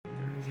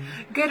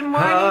Good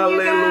morning,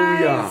 you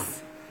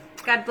guys.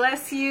 God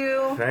bless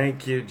you.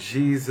 Thank you,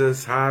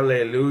 Jesus.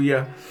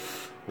 Hallelujah.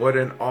 What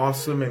an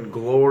awesome and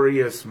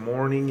glorious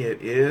morning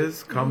it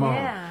is. Come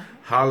on.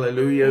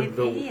 Hallelujah.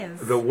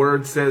 The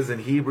word says in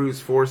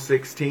Hebrews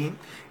 4:16,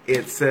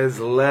 it says,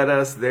 "Let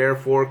us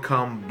therefore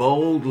come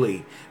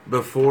boldly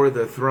before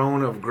the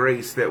throne of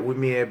grace, that we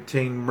may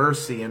obtain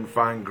mercy and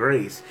find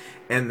grace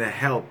and the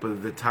help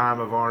of the time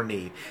of our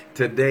need."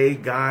 Today,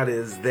 God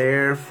is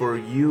there for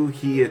you.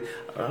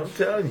 I'm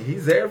telling you,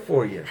 He's there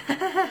for you.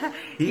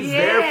 He's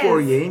there for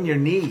you in your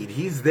need.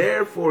 He's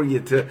there for you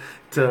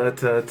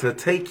to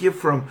take you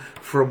from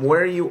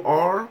where you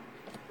are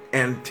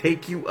and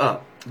take you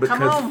up.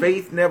 Because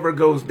faith never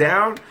goes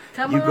down.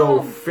 You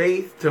go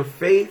faith to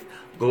faith,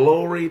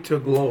 glory to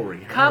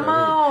glory. Come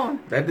on.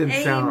 That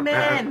didn't sound...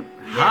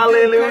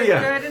 Hallelujah.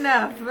 Good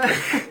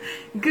enough.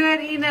 Good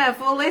enough.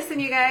 Well,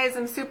 listen, you guys,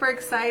 I'm super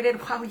excited.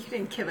 Wow, you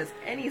didn't give us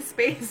any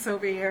space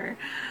over here.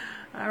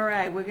 All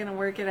right, we're going to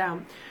work it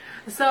out.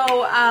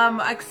 So,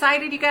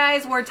 excited, you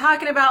guys. We're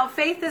talking about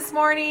faith this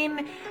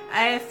morning.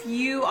 If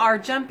you are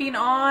jumping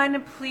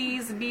on,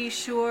 please be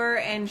sure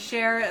and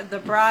share the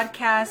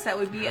broadcast. That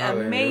would be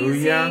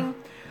amazing.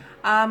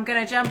 I'm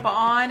going to jump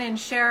on and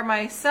share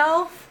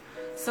myself.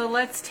 So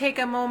let's take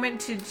a moment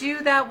to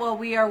do that while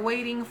we are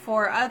waiting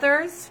for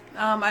others.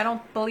 I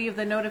don't believe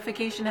the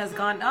notification has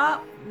gone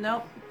up.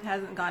 Nope,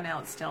 hasn't gone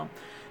out still.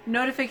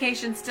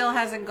 Notification still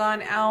hasn't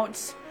gone out.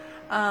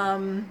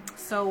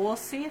 So we'll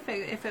see if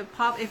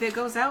it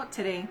goes out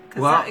today.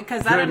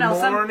 Because I don't know.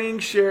 Good morning,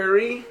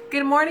 Sherry.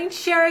 Good morning,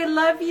 Sherry.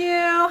 Love you.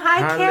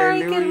 Hi,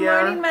 Carrie. Good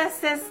morning, my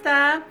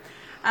sister.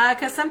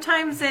 Because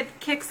sometimes it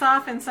kicks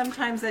off and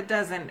sometimes it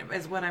doesn't,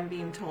 is what I'm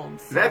being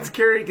told. So. That's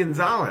Carrie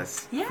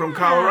Gonzalez from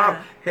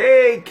Colorado.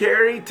 Hey,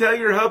 Carrie, tell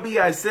your hubby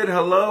I said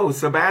hello,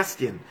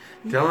 Sebastian.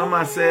 Tell him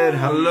I said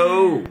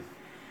hello.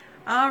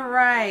 All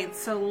right,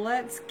 so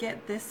let's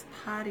get this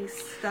party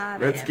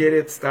started. Let's get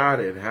it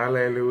started.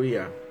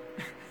 Hallelujah.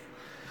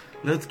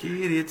 Let's get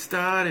it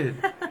started.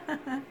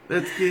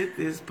 Let's get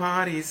this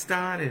party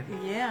started.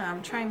 Yeah,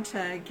 I'm trying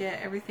to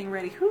get everything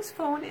ready. Whose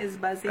phone is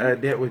buzzing?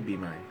 That would be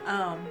mine.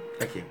 Oh.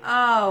 Thank you.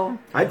 Oh.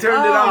 I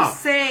turned it off.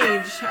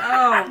 Sage.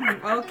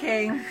 Oh,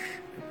 okay.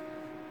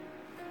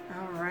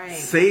 All right.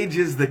 Sage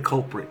is the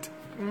culprit.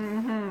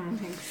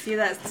 Mm-hmm. You see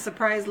that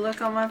surprised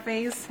look on my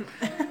face?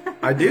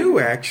 I do,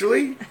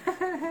 actually.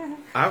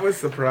 I was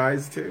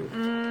surprised, too.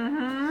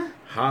 Mm-hmm.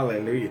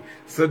 Hallelujah.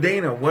 So,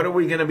 Dana, what are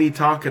we going to be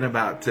talking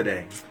about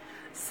today?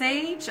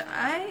 Sage,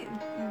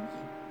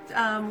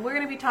 we're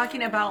going to be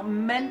talking about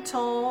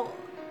mental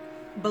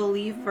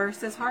belief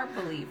versus heart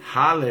belief.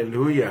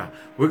 Hallelujah.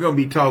 We're going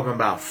to be talking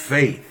about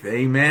faith.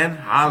 Amen.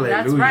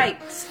 Hallelujah. That's right.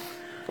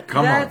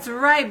 That's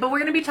right. But we're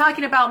going to be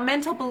talking about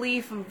mental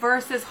belief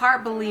versus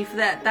heart belief.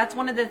 That's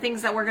one of the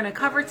things that we're going to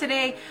cover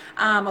today.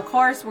 Of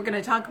course, we're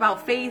going to talk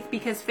about faith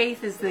because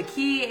faith is the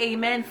key.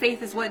 Amen.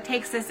 Faith is what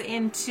takes us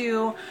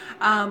into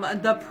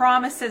the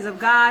promises of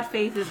God.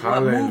 Faith is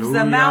what moves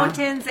the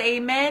mountains.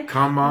 Amen.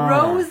 Come on.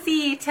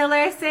 Rosie, tell her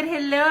I said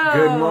hello.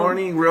 Good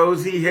morning,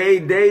 Rosie. Hey,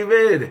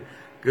 David.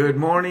 Good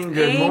morning,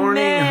 good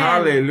morning.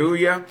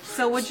 Hallelujah.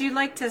 So would you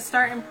like to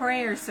start in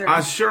prayer, sir?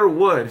 I sure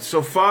would.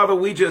 So, Father,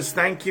 we just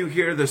thank you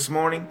here this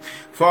morning.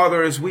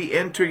 Father, as we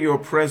enter your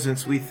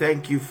presence, we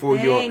thank you for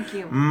your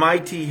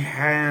mighty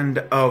hand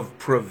of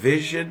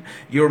provision,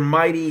 your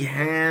mighty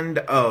hand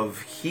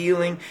of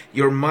healing,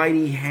 your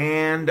mighty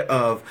hand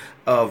of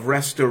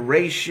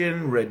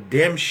restoration,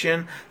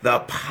 redemption, the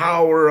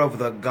power of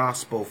the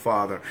gospel,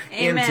 Father,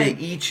 into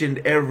each and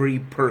every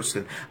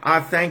person. I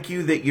thank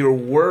you that your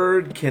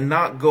word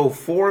cannot go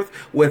forth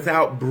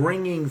without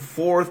bringing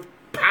forth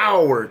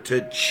power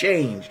to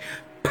change,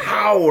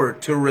 power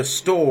to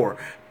restore,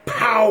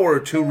 power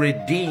to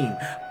redeem,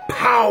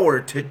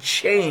 power to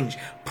change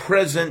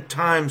present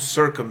time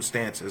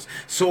circumstances.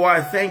 So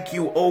I thank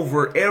you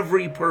over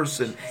every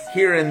person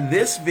here in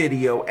this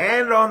video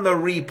and on the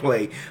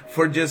replay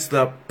for just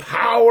the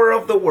power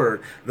of the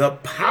word, the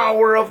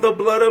power of the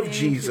blood of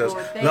Jesus,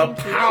 the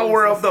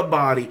power of the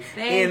body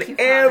in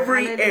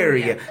every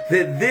area.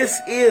 That this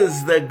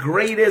is the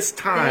greatest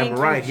time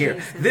right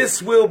here.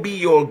 This will be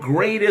your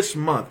greatest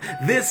month.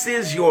 This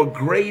is your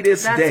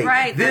greatest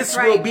day. This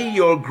will be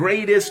your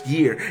greatest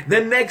year.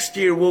 The next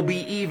year will be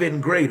even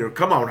greater.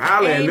 Come on,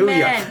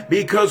 hallelujah.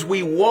 Because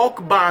we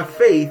walk by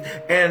faith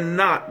and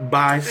not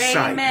by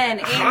sight. Amen.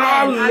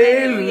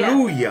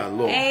 Hallelujah,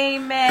 Lord.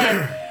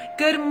 Amen.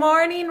 Good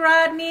morning,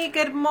 Rodney.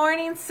 Good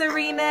morning,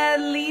 Serena,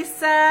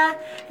 Lisa.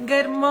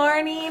 Good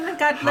morning.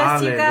 God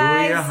bless you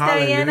guys.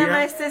 Diana,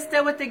 my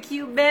sister with the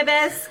cute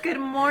babies. Good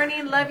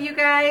morning. Love you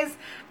guys.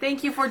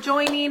 Thank you for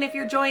joining. If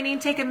you're joining,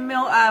 take a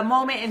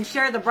moment and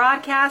share the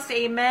broadcast.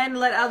 Amen.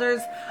 Let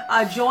others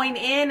join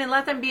in and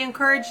let them be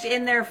encouraged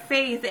in their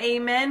faith.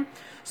 Amen.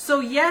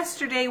 So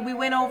yesterday we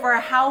went over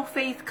how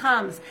faith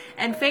comes.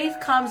 And faith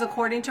comes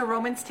according to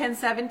Romans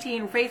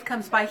 10:17. Faith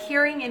comes by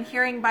hearing and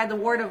hearing by the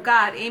word of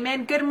God.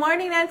 Amen. Good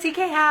morning, Auntie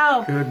K.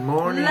 How. Good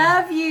morning.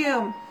 Love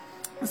you.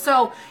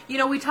 So,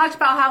 we talked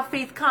about how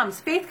faith comes.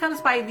 Faith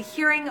comes by the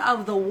hearing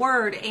of the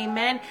word.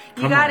 Amen.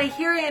 You got to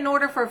hear it in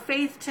order for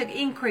faith to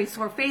increase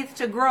or faith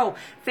to grow.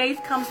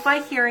 Faith comes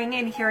by hearing,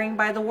 and hearing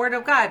by the word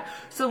of God.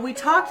 So we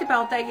talked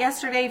about that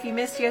yesterday. If you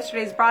missed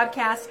yesterday's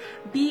broadcast,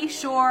 be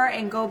sure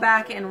and go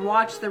back and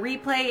watch the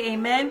replay.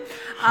 Amen.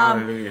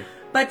 Hallelujah.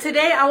 But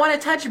today I want to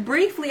touch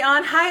briefly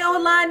on, hi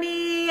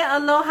Olani,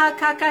 aloha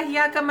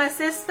kakahiaka, my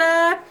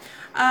sister.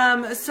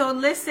 So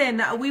listen,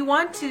 I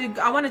want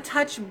to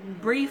touch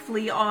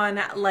briefly on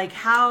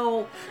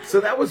how.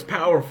 So that was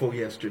powerful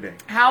yesterday.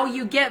 How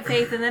you get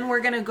faith, and then we're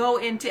going to go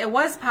into, it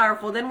was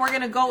powerful. Then we're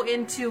going to go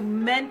into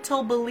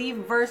mental belief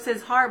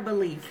versus heart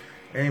belief.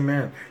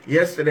 Amen.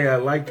 Yesterday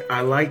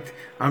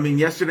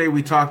yesterday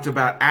we talked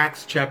about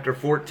Acts chapter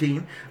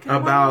 14,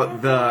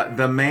 about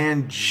the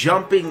man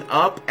jumping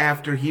up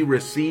after he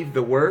received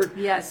the word.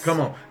 Yes. Come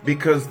on,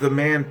 because the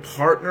man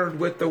partnered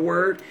with the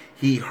word,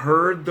 he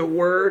heard the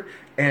word,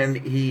 and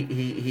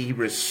he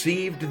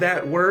received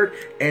that word,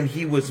 and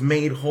he was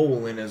made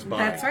whole in his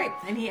body. That's right.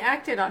 And he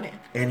acted on it.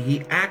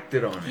 He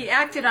acted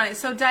on it.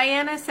 So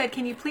Diana said,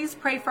 can you please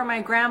pray for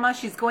my grandma?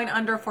 She's going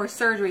under for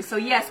surgery. So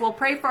yes, we'll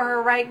pray for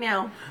her right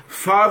now.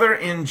 Father,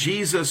 in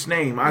Jesus'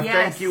 name, I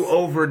thank you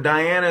over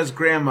Diana's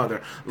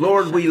grandmother.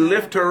 Lord, we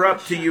lift her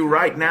up to you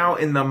right now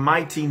in the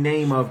mighty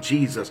name of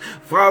Jesus.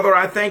 Father,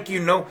 I thank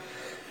you, no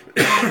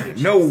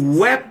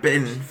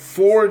weapon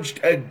forged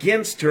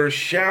against her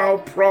shall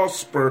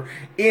prosper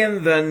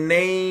in the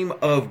name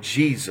of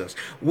Jesus.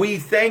 We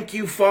thank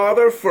you,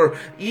 Father, for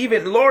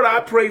Lord, I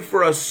pray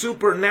for a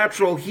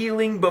supernatural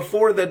healing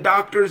before the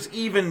doctors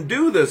even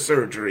do the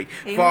surgery.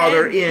 Amen.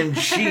 Father, in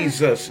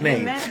Jesus'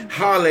 name. Amen.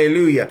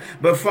 Hallelujah.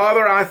 But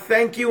Father, I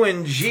thank you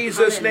in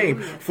Jesus'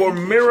 name for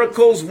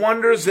miracles,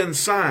 wonders, and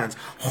signs,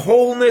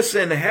 wholeness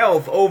and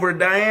health over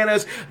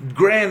Diana's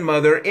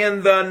grandmother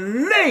in the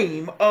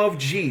name of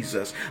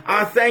Jesus.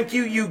 I thank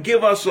you. You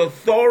give us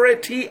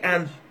authority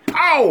and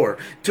power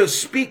to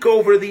speak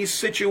over these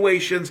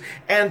situations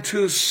and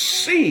to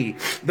see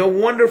the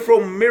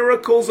wonderful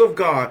miracles of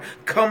God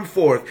come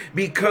forth,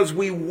 because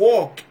we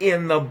walk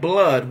in the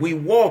blood, we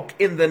walk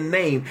in the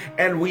name,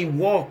 and we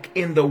walk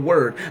in the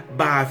word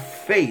by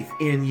faith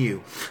in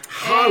you.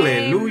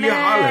 Hallelujah.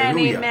 Amen,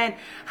 hallelujah. Amen.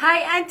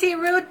 Hi, Auntie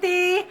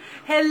Ruthie.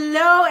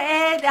 Hello,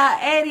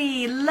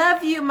 Eddie.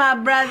 Love you, my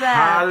brother.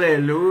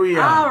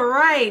 Hallelujah. All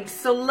right.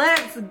 So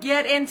let's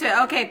get into it.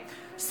 Okay.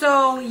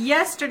 So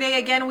yesterday,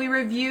 again, we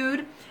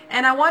reviewed,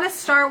 and I want to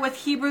start with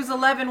Hebrews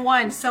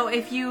 11:1. So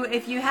if you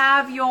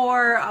have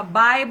your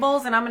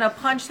Bibles, and I'm going to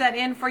punch that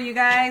in for you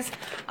guys,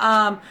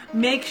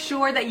 make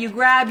sure that you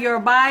grab your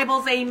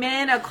Bibles,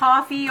 amen, a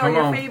coffee or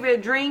your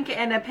favorite drink,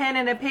 and a pen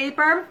and a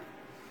paper.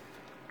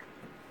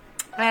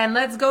 And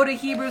let's go to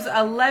Hebrews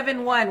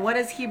 11:1. What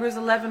does Hebrews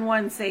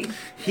 11:1 say?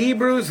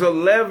 Hebrews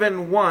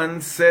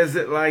 11:1 says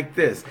it like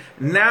this.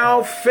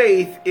 Now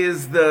faith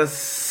is the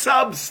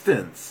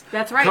substance.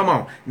 That's right. Come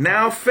on.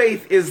 Now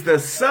faith is the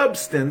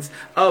substance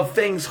of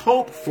things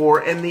hoped for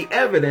and the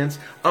evidence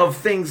of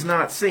things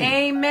not seen.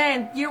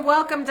 Amen. You're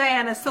welcome,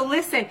 Diana. So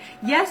listen,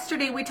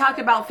 yesterday we talked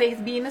about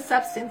faith being a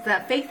substance,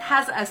 that faith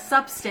has a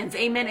substance.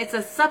 Amen. It's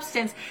a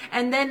substance.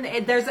 And then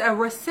there's a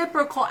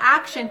reciprocal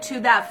action to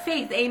that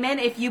faith. Amen.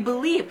 If you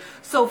believe.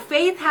 So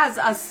faith has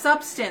a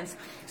substance.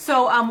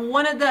 So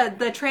one of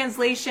the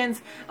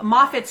translations,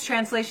 Moffat's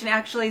translation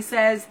actually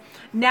says,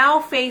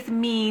 now faith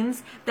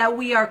means that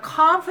we are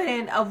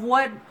confident of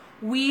what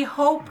we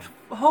hope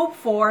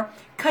for,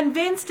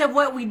 convinced of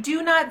what we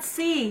do not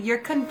see. You're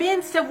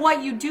convinced of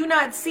what you do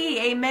not see.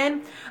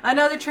 Amen.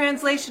 Another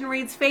translation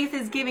reads, faith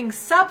is giving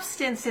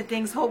substance to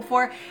things hoped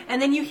for. And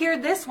then you hear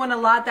this one a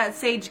lot that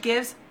Sage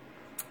gives.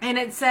 And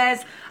it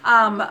says,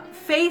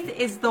 faith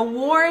is the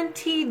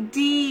warranty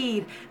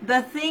deed.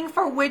 The thing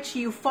for which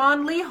you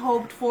fondly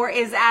hoped for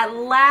is at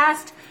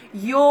last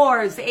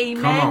yours.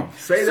 Amen. Come on.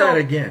 Say that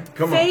again.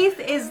 Come on. Faith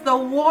is the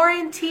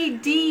warranty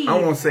deed. I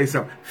want to say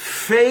something.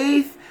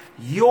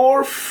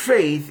 Your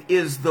faith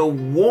is the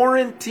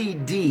warranty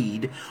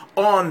deed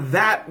on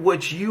that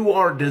which you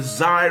are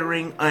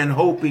desiring and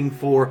hoping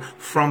for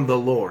from the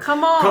Lord.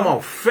 Come on. Come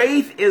on.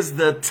 Faith is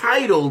the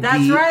title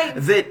deed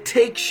that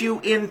takes you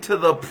into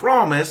the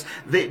promise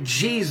that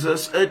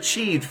Jesus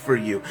achieved for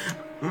you.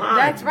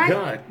 That's right.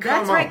 God,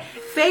 That's right.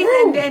 Faith,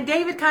 and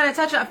David kind of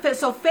touched on it.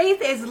 So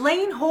faith is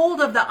laying hold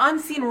of the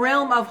unseen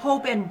realm of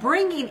hope and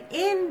bringing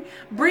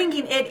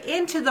it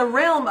into the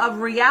realm of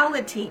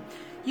reality.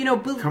 You know,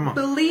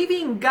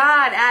 believing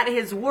God at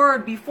His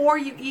word before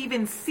you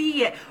even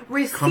see it,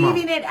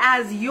 receiving it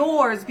as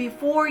yours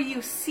before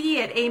you see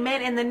it.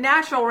 Amen. In the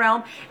natural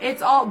realm,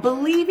 it's all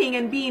believing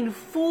and being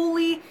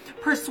fully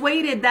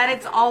persuaded that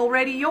it's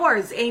already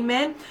yours.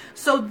 Amen.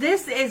 So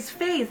this is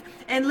faith.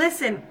 And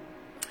listen,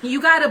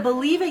 You got to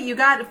believe it.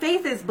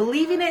 Faith is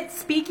believing it,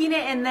 speaking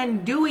it, and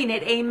then doing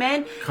it.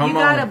 Amen. Come you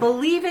got to on.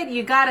 believe it.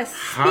 You got to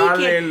speak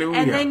Hallelujah. it,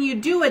 and then you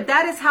do it.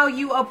 That is how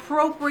you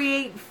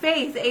appropriate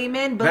faith.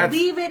 Amen.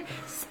 Believe it,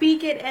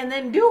 speak it, and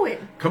then do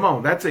it. Come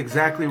on, that's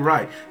exactly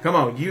right. Come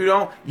on, you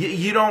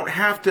don't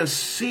have to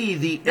see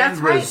the end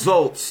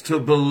results to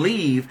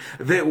believe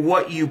that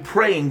what you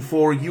praying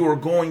for, you are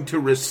going to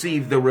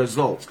receive the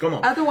results. Come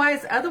on.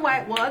 Otherwise,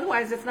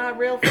 it's not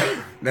real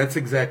faith. That's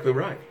exactly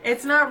right.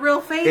 It's not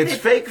real faith. It's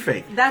fake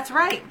faith. That's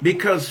right.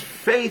 Because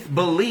faith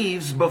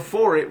believes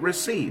before it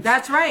receives.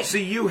 That's right. So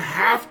you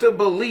have to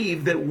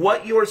believe that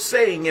what you're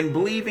saying and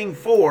believing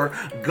for,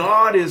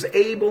 God is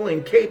able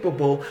and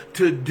capable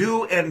to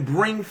do and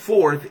bring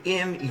forth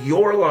in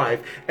your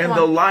life and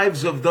the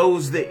lives of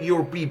those that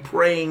you'll be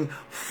praying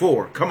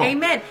for. Come on.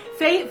 Amen.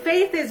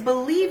 Faith is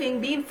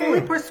believing, being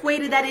fully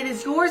persuaded that it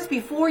is yours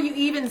before you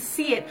even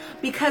see it,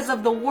 because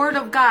of the Word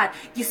of God.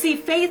 You see,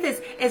 faith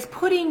is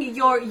putting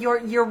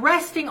you're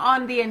resting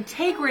on the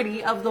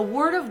integrity of the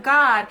Word of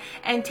God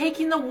and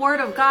taking the Word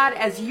of God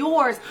as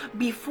yours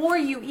before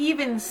you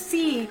even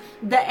see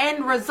the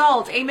end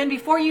result. Amen.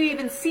 Before you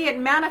even see it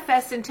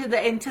manifest into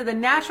the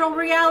natural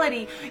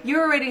reality,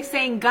 you're already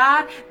saying,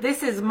 God,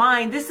 this is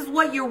mine. This is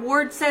what your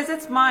Word says,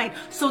 it's mine.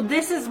 So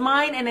this is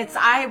mine, and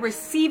I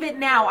receive it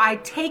now. I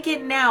take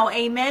it now.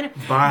 Amen.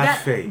 By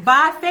faith.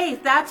 By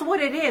faith. That's what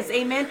it is.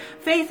 Amen.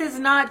 Faith is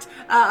not,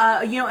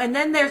 and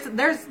then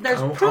there's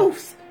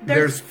proofs.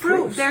 There's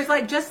fruit. There's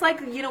just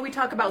like we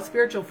talk about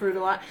spiritual fruit a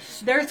lot.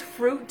 There's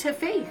fruit to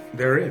faith.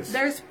 There is.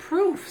 There's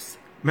proofs.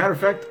 Matter of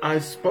fact, I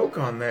spoke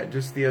on that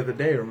just the other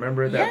day.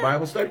 Remember that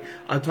Bible study?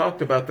 I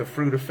talked about the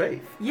fruit of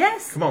faith.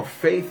 Yes. Come on,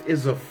 faith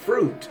is a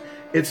fruit.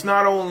 It's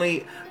not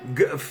only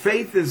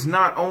faith is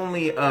not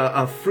only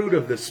a fruit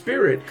of the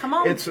Spirit. Come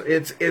on.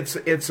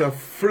 It's a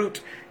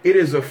fruit. It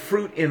is a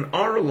fruit in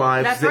our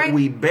lives that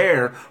we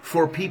bear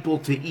for people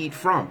to eat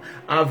from.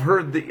 I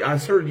heard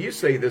you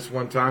say this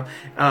one time.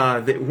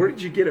 Where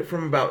did you get it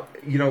from? About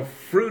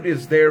fruit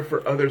is there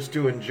for others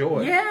to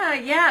enjoy.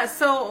 Yeah.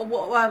 So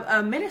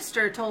a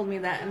minister told me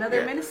that.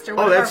 Another minister,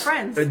 one of our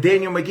friends,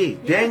 Daniel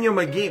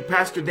McGee.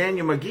 Pastor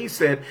Daniel McGee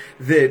said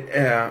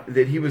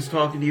that he was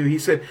talking to you. He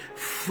said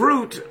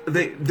fruit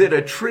that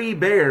a tree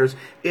bears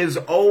is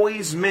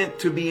always meant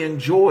to be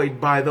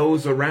enjoyed by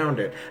those around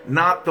it,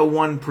 not the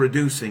one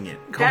producing it.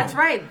 That's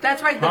right.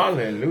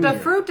 Hallelujah. The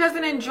fruit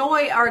doesn't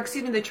enjoy,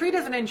 the tree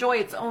doesn't enjoy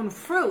its own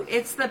fruit.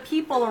 It's the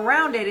people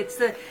around it. It's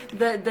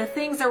the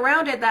things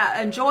around it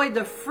that enjoy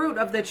the fruit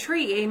of the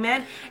tree.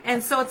 Amen.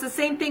 And so it's the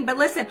same thing. But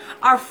listen,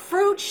 our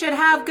fruit should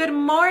have. Good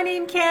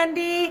morning,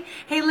 Candy.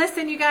 Hey,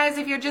 listen, you guys,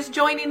 if you're just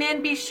joining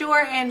in, be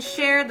sure and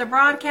share the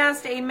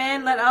broadcast.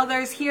 Amen. Let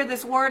others hear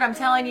this word. I'm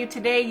telling you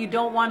today, you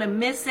don't want to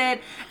miss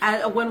it.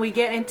 When we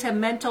get into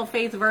mental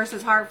faith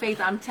versus heart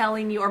faith, I'm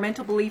telling you, or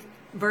mental belief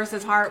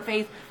versus heart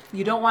faith,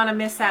 you don't want to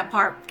miss that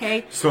part.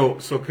 Okay. So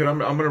I'm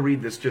going to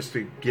read this just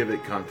to give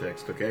it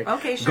context. Okay.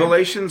 Okay. Sure.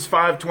 Galatians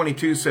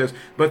 5:22 says,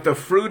 "But the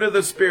fruit of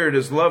the Spirit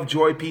is love,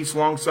 joy, peace,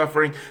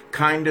 long-suffering,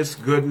 kindness,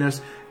 goodness,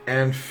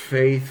 and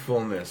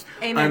faithfulness."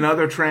 Amen.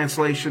 Another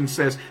translation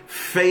says,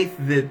 "Faith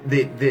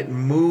that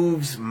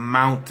moves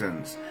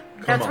mountains."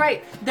 That's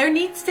right. There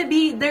needs to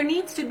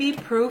be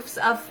proofs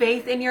of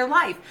faith in your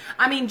life.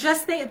 I mean,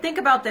 just think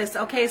about this.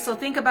 Okay, so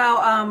think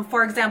about,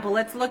 for example,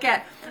 let's look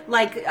at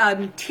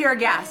tear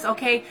gas.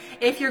 Okay,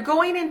 if you're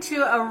going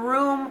into a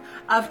room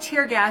of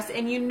tear gas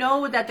and you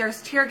know that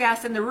there's tear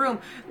gas in the room,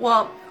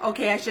 well,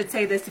 okay, I should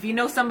say this: if you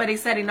know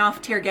somebody's setting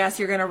off tear gas,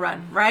 you're gonna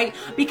run, right?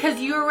 Because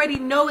you already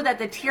know that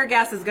the tear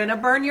gas is gonna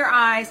burn your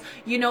eyes.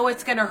 You know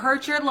it's gonna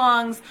hurt your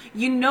lungs.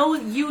 You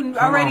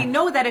already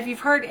know that. If you've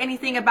heard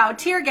anything about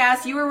tear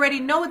gas, you already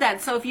know that.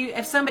 So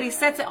if somebody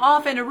sets it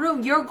off in a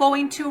room, you're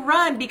going to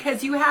run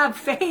because you have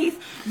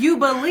faith. You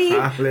believe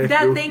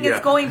that thing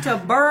is going to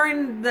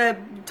burn the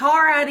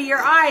tar out of your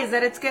eyes,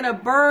 that it's going to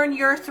burn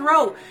your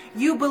throat.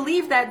 You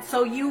believe that,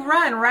 so you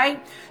run,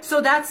 right? So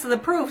that's the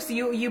proof. So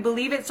you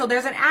believe it, so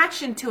there's an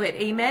action to it.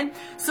 Amen.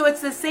 So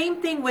it's the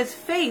same thing with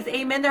faith.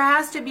 Amen. There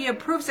has to be a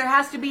proof. There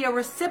has to be a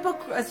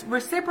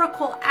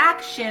reciprocal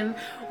action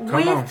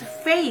with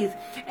faith.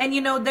 And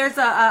there's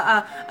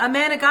a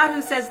man of God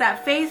who says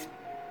that faith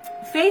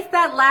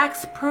that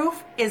lacks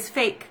proof is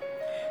fake.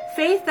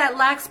 Faith that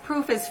lacks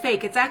proof is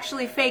fake. It's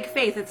actually fake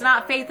faith. It's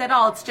not faith at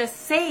all. It's just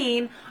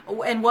saying,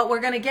 and what we're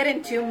going to get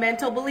into,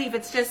 mental belief.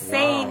 It's just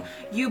saying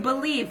you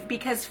believe,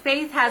 because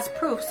faith has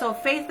proof. So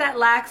faith that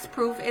lacks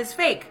proof is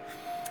fake.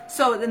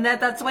 So then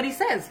that's what he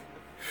says.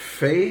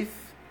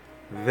 Faith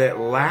that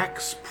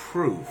lacks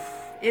proof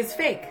is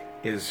fake.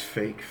 Is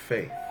fake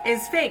faith.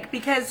 Is fake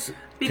because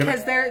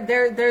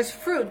there's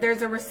fruit.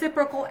 There's a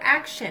reciprocal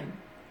action.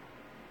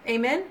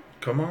 Amen.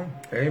 Come on.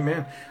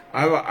 Amen.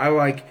 I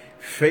like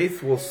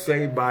faith will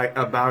say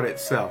about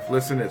itself.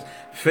 Listen to this.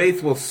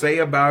 Faith will say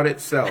about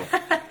itself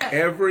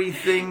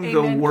everything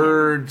the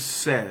Word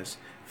says.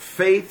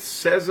 Faith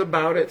says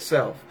about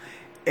itself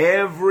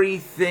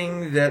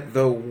everything that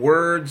the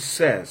Word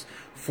says.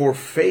 For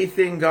faith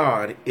in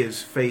God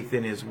is faith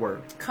in His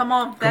Word. Come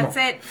on, that's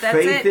it. That's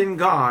faith it. in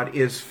God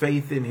is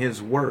faith in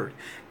His Word.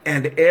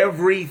 And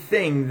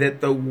everything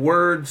that the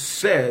Word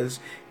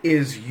says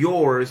is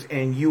yours,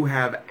 and you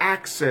have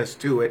access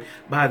to it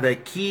by the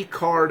key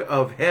card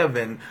of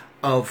heaven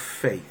of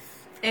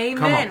faith.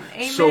 Amen.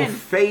 Amen. So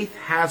faith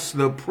has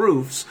the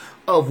proofs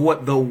of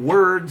what the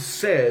Word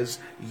says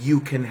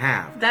you can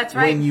have. That's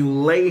right. When you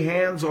lay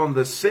hands on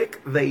the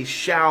sick, they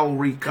shall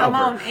recover. Come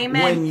on,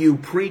 amen. When you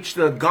preach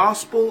the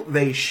gospel,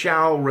 they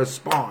shall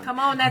respond. Come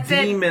on, that's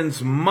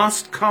Demons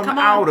must come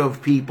out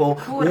of people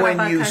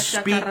when you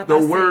speak the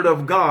word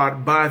of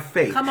God by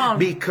faith. Come on.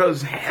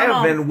 Because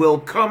heaven will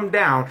come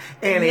down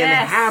and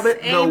inhabit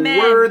Amen. the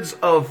words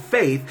of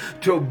faith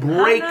to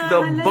break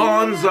the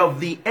bonds of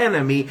the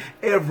enemy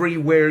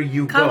everywhere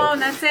you go. Come on,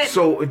 that's it.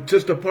 So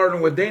just to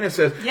pardon what Dana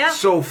says,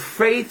 so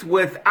faith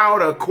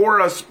without a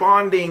corresponding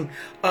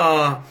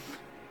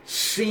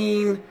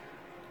seen,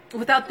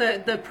 without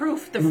the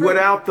proof, the fruit.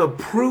 Without the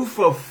proof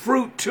of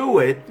fruit to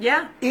it,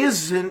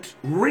 isn't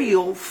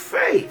real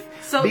faith.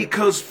 So,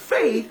 because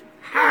faith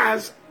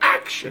has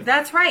action.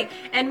 That's right.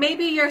 And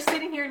maybe you're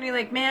sitting here and you're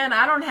like, man,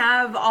 I don't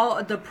have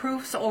all the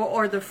proofs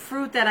or the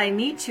fruit that I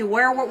need to.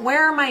 Where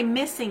am I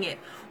missing it?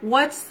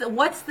 What's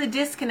the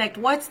disconnect?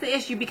 What's the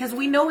issue? Because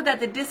we know that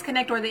the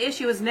disconnect or the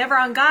issue is never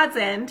on God's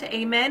end.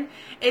 Amen.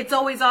 It's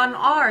always on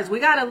ours. We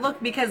got to look,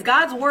 because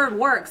God's word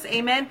works.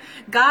 Amen.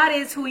 God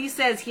is who He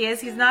says He is.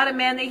 He's not a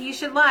man that He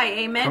should lie.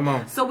 Amen. Come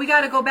on. So we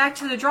got to go back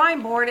to the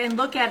drawing board and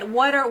look at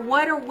where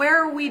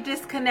are we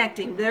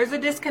disconnecting? There's a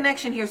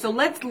disconnection here. So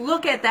let's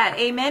look at that.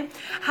 Amen.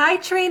 Hi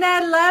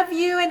Trina, love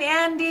you, and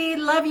Andy,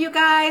 love you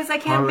guys. I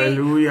can't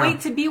wait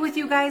to be with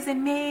you guys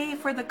in May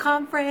for the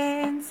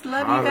conference.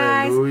 Love you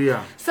guys.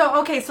 Hallelujah.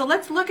 So, okay, so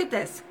let's look at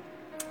this.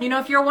 You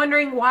know, if you're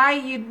wondering why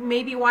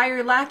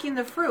you're lacking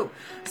the fruit.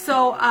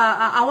 So,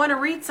 I want to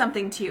read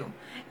something to you.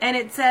 And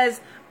it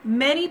says,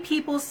 many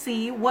people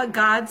see what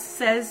God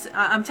says.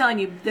 I'm telling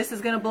you, this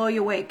is going to blow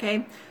you away,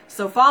 okay?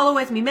 So follow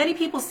with me. Many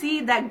people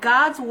see that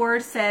God's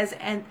word says,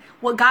 and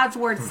what God's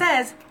word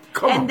says,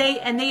 and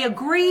they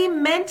agree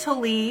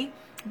mentally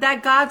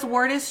that God's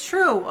word is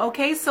true.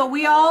 Okay, so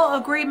we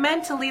all agree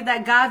mentally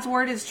that God's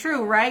word is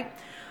true, right?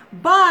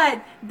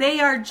 But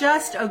they are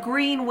just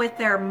agreeing with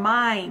their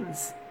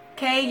minds.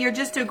 Okay, you're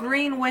just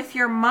agreeing with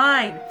your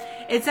mind.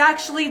 It's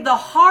actually the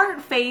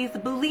heart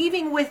faith,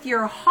 believing with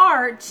your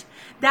heart,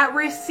 that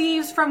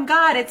receives from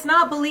God. It's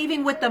not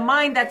believing with the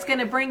mind that's going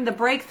to bring the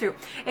breakthrough.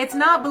 It's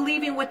not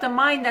believing with the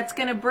mind that's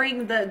going to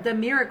bring the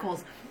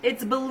miracles.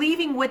 It's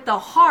believing with the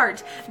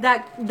heart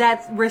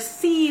that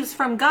receives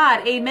from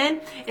God.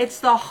 Amen. It's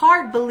the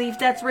heart belief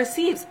that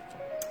receives.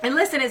 And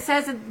listen, it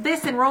says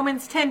this in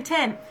Romans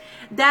 10:10.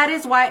 That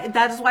is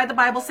why the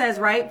Bible says,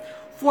 right?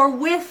 For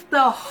with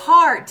the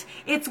heart,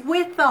 it's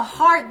with the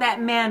heart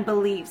that man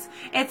believes.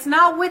 It's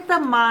not with the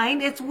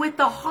mind, it's with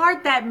the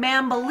heart that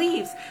man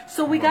believes.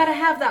 So we got to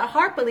have that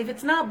heart belief.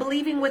 It's not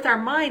believing with our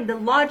mind, the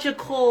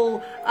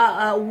logical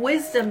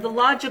wisdom, the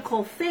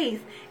logical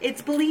faith.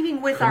 It's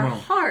believing with our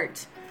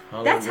heart.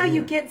 Hallelujah. That's how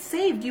you get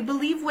saved. You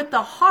believe with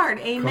the heart.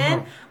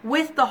 Amen.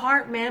 With the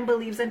heart, man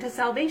believes unto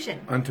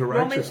salvation. Unto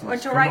righteousness.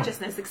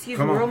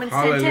 Romans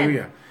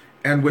 10:10.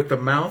 And with the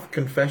mouth,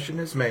 confession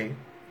is made.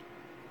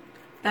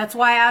 That's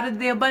why out of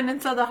the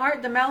abundance of the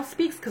heart, the mouth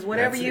speaks. Because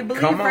whatever you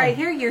believe right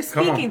here, you're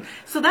speaking.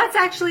 So that's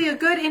actually a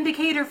good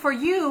indicator for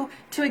you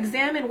to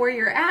examine where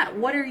you're at.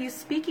 What are you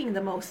speaking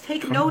the most?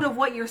 Take note of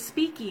what you're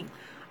speaking.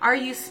 Are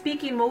you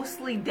speaking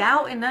mostly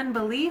doubt and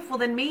unbelief? Well,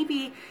 then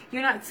maybe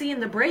you're not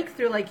seeing the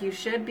breakthrough like you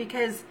should,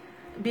 because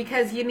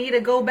you need to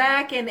go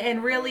back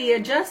and really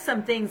adjust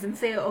some things and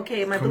say,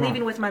 okay, am I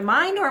believing with my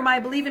mind or am I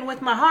believing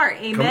with my heart?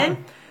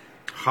 Amen.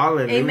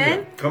 Hallelujah.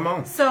 Amen. Come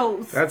on.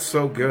 So that's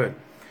so good.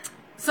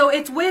 So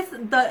it's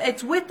with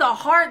the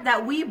heart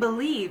that we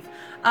believe.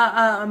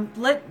 Come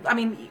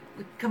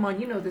on,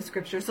 you know the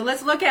scripture. So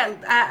let's look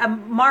at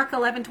Mark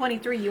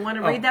 11:23. You want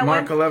to read that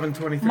Mark one?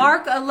 11:23.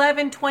 Mark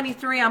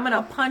 11:23. I'm going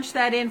to punch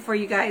that in for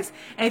you guys.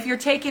 And if you're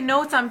taking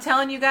notes, I'm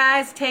telling you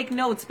guys, take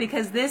notes,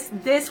 because this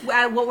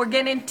what we're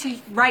getting into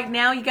right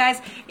now, you guys,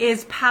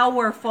 is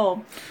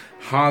powerful.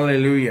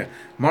 Hallelujah.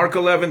 Mark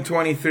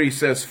 11:23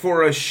 says,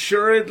 "For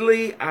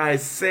assuredly I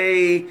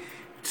say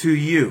to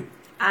you,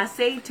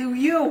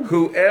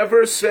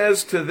 whoever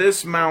says to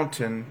this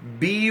mountain,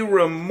 be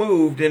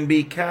removed and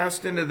be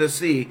cast into the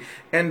sea,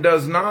 and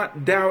does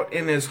not doubt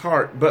in his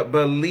heart, but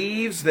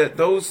believes that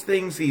those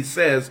things he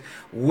says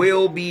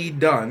will be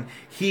done,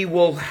 he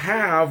will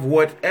have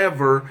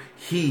whatever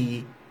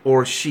he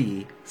or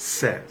she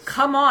says."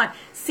 Come on.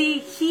 See,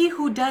 he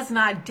who does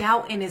not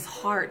doubt in his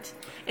heart.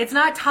 It's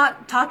not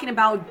talking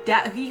about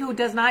he who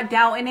does not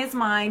doubt in his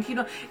mind.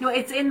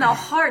 It's in the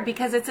heart,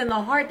 because it's in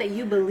the heart that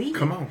you believe.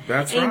 Come on,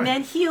 that's Amen.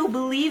 right. He who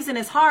believes in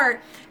his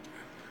heart,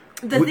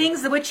 the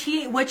things which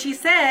he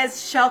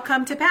says shall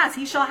come to pass.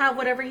 He shall have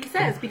whatever he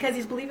says because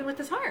he's believing with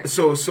his heart.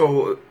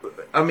 So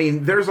I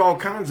mean, there's all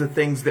kinds of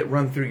things that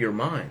run through your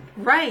mind.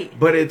 Right.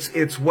 But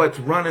it's what's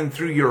running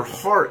through your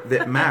heart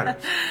that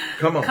matters.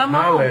 Come on.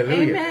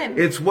 Hallelujah. Amen.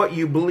 It's what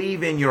you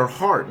believe in your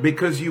heart,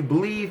 because you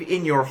believe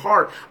in your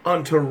heart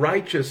unto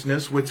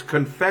righteousness, which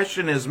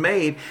confession is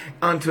made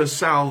unto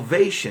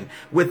salvation.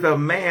 With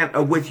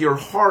your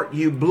heart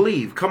you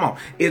believe. Come on.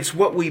 It's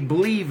what we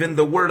believe in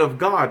the Word of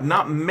God,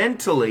 not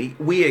mentally.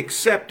 We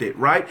accept it,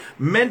 right?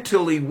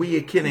 Mentally,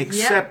 we can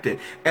accept it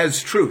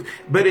as truth.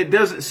 But it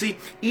doesn't, see,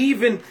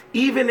 even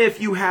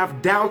if you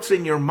have doubts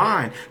in your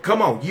mind,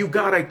 come on, you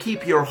got to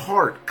keep your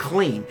heart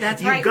clean.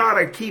 That's you got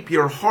to keep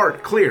your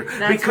heart clear.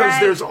 Because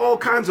there's all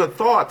kinds of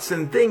thoughts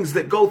and things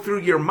that go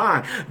through your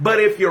mind. But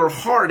if your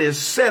heart is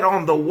set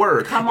on the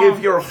Word, if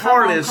your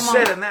heart is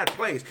set in that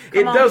place,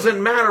 it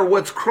doesn't matter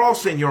what's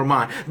crossing your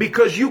mind,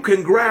 because you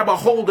can grab a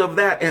hold of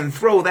that and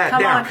throw that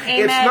down.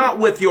 It's not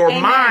with your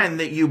mind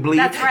that you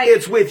believe.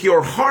 It's with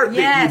your heart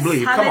that you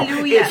believe. Come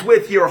on. It's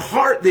with your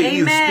heart that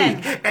you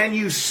speak, and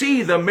you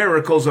see the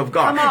miracles of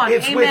God.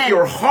 It's with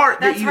your heart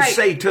that you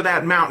say to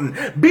that mountain,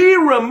 be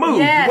removed,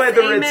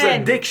 whether it's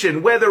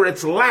addiction, whether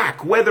it's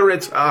lack, whether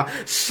it's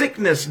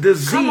sickness,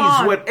 disease,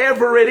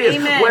 whatever it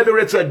is, whether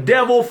it's a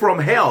devil from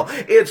hell.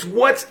 It's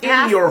what's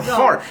in your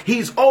heart.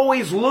 He's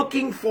always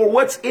looking for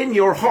what's in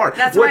your heart.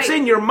 What's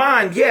in your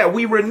mind. Yeah,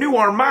 we renew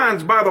our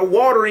minds by the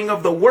watering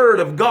of the Word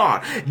of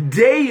God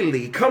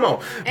daily. Come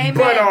on.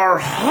 But our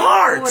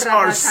hearts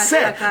are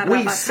set.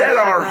 We set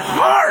our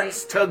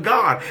hearts to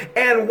God.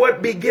 And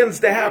what begins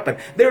to happen?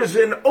 There's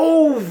an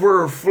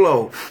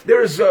overflow.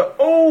 There's an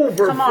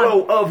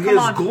overflow of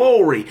His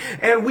glory.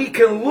 And we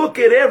can look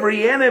at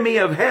every enemy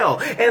of hell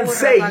and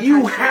say,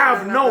 you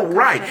have no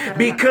right,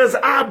 because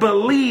I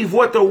believe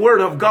what the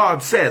Word of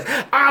God says.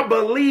 I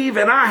believe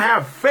and I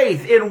have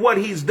faith in what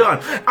He's done.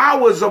 I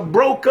was a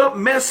broke up,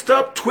 messed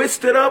up,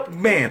 twisted up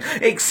man,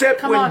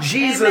 except when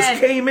Jesus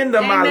came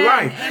into my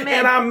life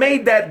and I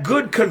made that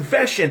good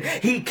confession.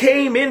 He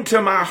came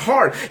into my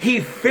heart. He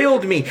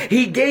filled me.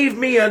 He gave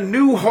me a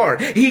new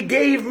heart. He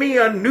gave me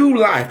a new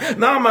life.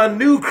 Now I'm a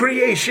new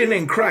creation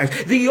in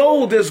Christ. The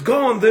old is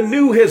gone. The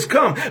new has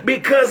come,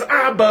 because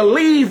I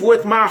believe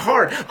with my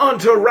heart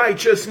unto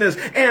righteousness,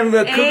 and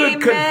the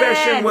good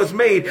confession was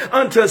made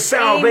unto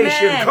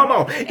salvation. Come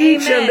on.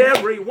 Each and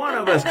every one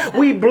of us,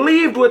 we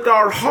believed with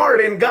our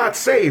heart and got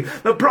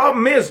saved. The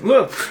problem is,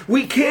 look,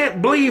 we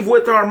can't believe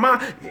with our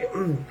mind.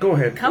 Go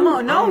ahead. Come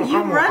on. No,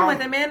 you run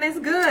with it, man. It's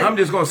good. I'm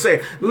just going to say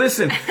it.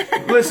 Listen.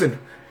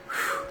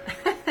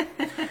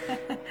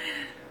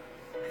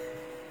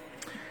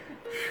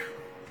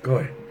 Go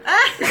ahead.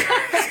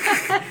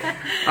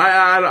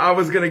 I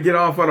was going to get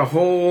off on a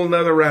whole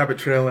nother rabbit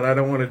trail, and I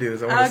don't want to do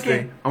this.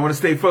 I want to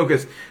stay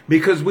focused,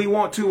 because we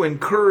want to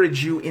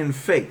encourage you in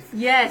faith.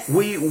 Yes.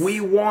 We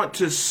want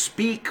to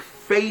speak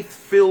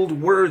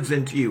faith-filled words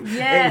into you,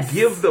 and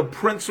give the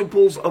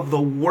principles of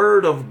the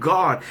Word of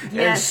God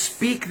and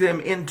speak them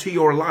into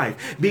your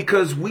life,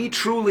 because we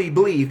truly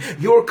believe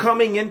you're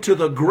coming into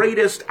the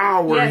greatest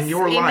hour in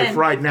your life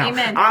right now.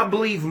 I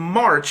believe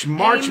March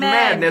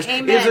Madness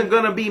isn't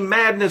going to be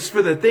madness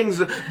for the things,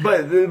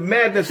 but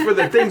madness for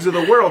the things of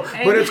the world,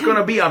 but it's going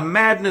to be a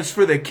madness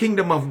for the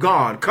kingdom of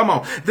God. Come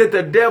on, that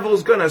the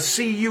devil's going to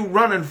see you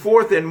running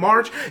forth in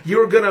March.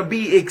 You're going to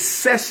be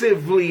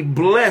excessively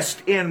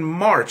blessed in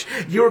March.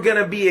 You're going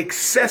to be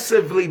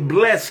excessively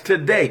blessed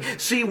today.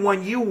 See,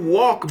 when you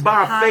walk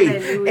by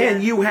faith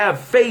and you have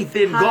faith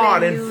in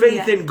God and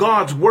faith in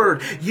God's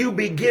Word, you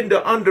begin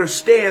to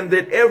understand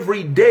that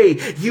every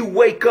day you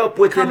wake up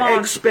with an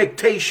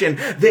expectation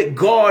that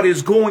God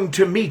is going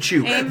to meet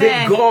you,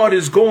 that God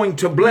is going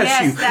to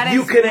bless you.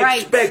 You can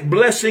expect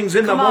blessings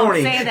in the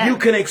morning. You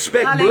can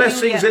expect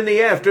blessings in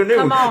the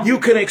afternoon. You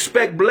can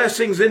expect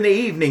blessings in the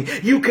evening.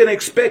 You can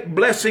expect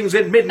blessings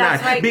at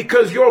midnight,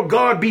 because your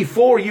God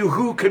before you,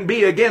 who can be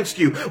against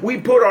you? We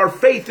put our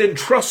faith and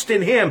trust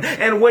in Him.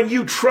 And when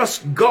you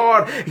trust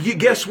God, you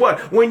guess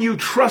what? When you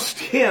trust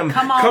Him,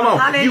 come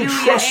on, you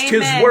trust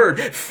His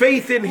Word.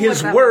 Faith in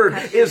His Word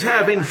is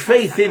having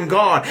faith in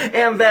God,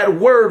 and that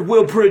Word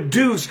will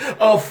produce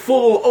a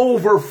full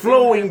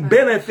overflowing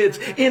benefits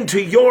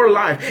into your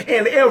life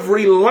and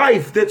every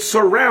life that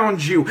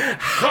surrounds you.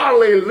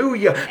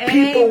 Hallelujah.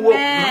 People will,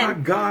 my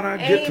God, I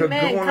get to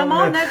go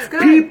on. That's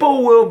good.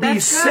 People will be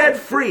set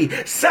free.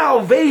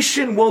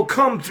 Salvation will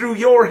come through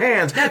your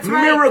hands.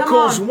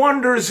 Miracles,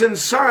 wonders, and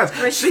signs.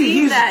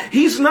 See,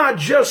 he's not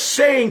just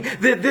saying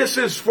that this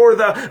is for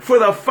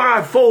the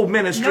fivefold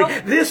ministry.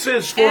 This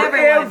is for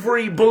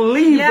every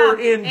believer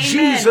in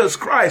Jesus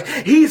Christ.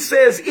 He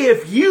says,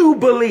 if you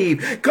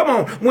believe, come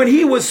on, when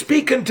He was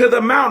speaking to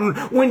the mountain,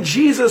 when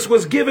Jesus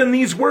was given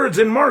these words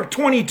in Mark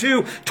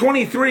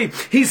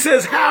 22:23, He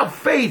says, have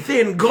faith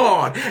in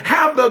God.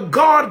 Have the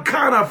God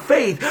kind of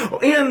faith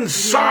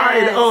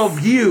inside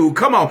of you.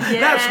 Come on.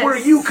 That's where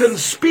you can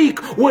speak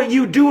what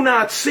you do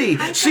not see.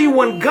 See,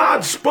 when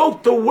God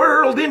spoke the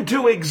world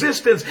into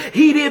existence,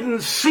 he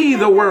didn't see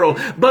the world,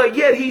 but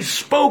yet he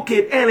spoke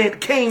it and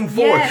it came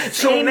forth. Yes,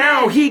 so amen.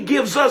 Now he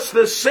gives us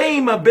the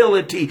same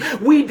ability.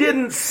 We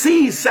didn't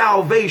see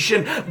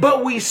salvation,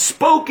 but we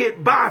spoke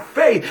it by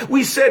faith.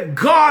 We said,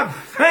 God,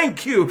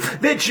 thank you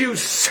that you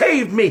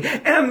saved me.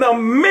 And the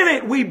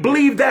minute we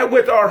believed that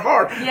with our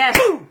heart, yes.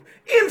 boom,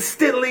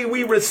 instantly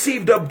we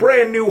received a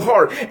brand new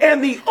heart.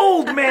 And the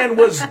old man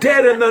was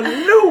dead and the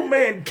new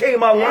man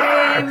came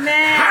alive.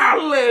 Amen.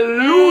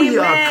 Hallelujah.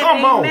 Amen.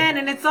 Come on. Amen.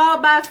 And it's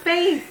all by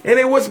faith. And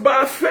it was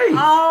by faith.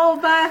 All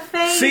by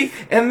faith. See,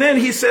 and then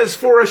he says,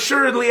 for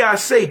assuredly I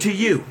say to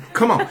you.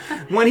 Come on.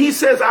 When he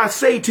says I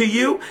say to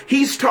you,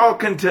 he's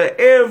talking to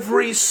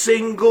every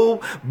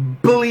single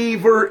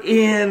believer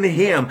in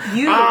him.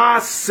 You. I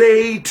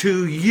say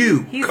to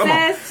you. He Come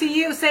says on. to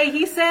you. Say,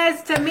 he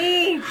says to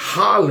me.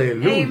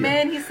 Hallelujah.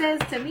 Amen. He says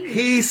to me.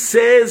 He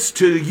says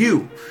to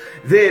you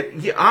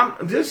that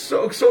I'm just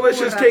so let's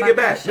just take it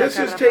back. Let's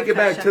just take it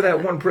back to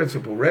that one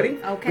principle. Ready?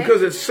 Okay.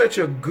 Because it's such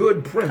a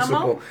good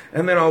principle.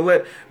 And then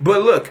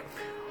but look,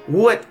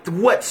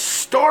 what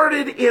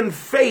started in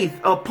faith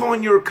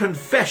upon your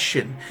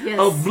confession yes.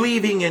 of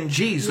believing in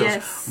Jesus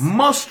yes.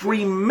 must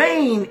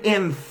remain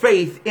in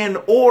faith in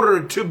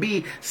order to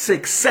be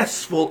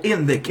successful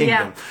in the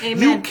kingdom. Yeah.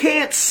 Amen. You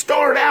can't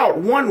start out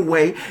one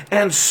way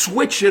and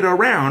switch it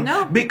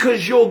around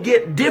because you'll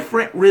get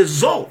different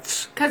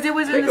results. Because it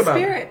was in the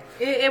spirit.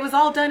 It was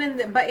all done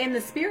in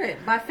the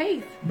spirit, by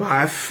faith.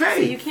 By faith.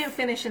 So you can't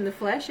finish in the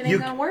flesh. It ain't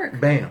going to work.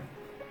 Bam.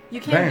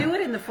 You can't do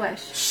it in the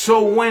flesh.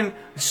 So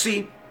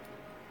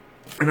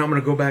and I'm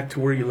going to go back to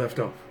where you left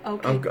off.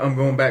 Okay. I'm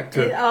going back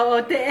to...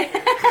 I'm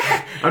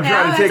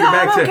trying to take it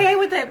back to okay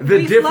with it.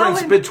 The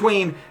difference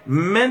between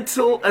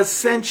mental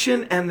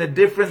ascension and the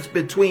difference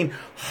between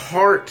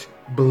heart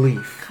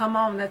belief. Come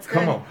on, that's good.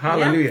 Come on,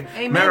 hallelujah. Yeah.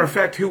 Amen. Matter of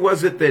fact, who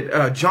was it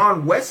that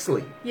John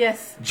Wesley?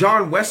 Yes.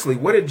 John Wesley.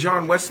 What did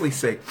John Wesley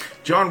say?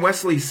 John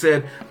Wesley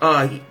said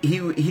he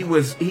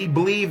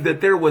believed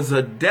that there was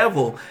a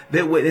devil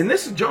that would, and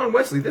this is John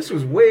Wesley. This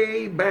was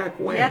way back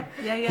when.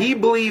 Yeah. He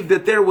believed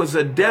that there was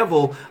a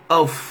devil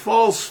of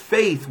false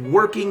faith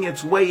working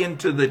its way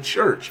into the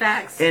church.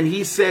 Facts. And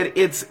he said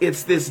it's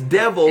this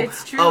devil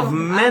of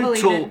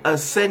mental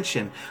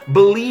ascension,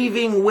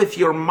 believing with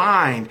your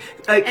mind,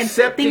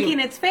 accepting, and thinking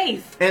it's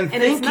faith. And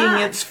thinking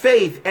it's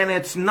faith, and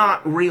it's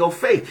not real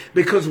faith.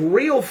 Because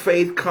real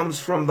faith comes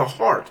from the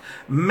heart.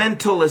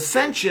 Mental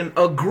ascension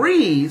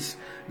agrees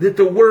that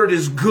the word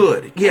is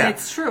good. Yeah. And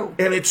it's true.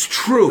 And it's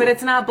true. But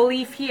it's not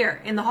belief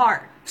here in the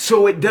heart.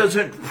 So it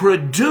doesn't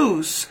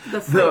produce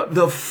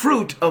the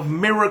fruit of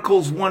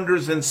miracles,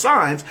 wonders, and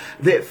signs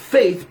that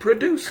faith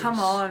produces. Come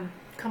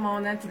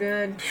on, that's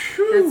good.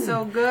 That's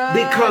so good.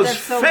 Because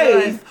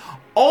faith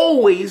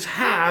always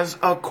has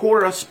a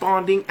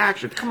corresponding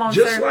action. Come on,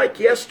 just sir. like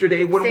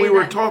yesterday when we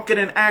were talking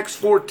in Acts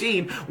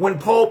 14, when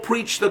Paul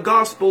preached the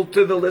gospel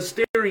to the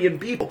Lystarian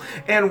people.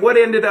 And what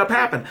ended up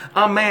happening?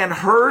 A man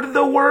heard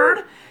the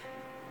word.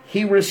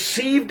 He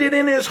received it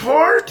in his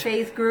heart.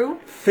 Faith grew.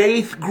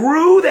 Faith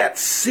grew, that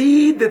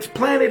seed that's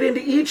planted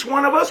into each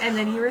one of us. And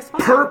then he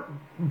responded.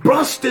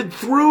 Busted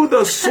through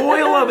the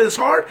soil of his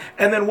heart.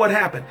 And then what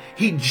happened?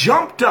 He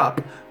jumped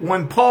up.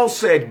 When Paul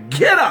said,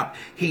 get up,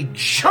 he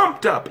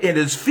jumped up and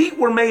his feet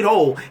were made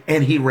whole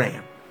and he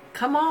ran.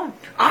 Come on.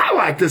 I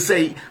like to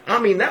say,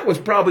 that was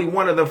probably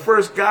one of the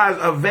first guys,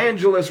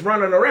 evangelists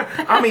running around.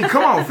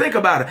 Come on, think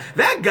about it.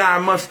 That guy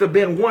must have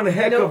been one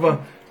heck of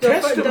a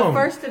testimony. The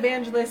first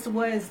evangelist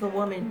was the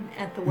woman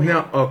at the well.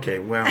 No, okay,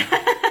 well,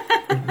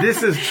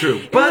 this is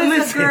true. But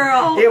listen,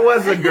 girl. It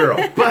was a girl.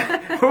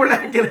 But we're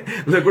not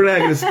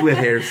gonna split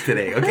hairs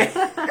today, okay?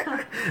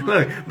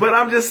 Look,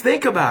 but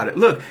think about it.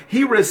 Look,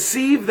 he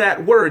received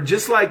that word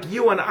just like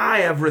you and I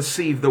have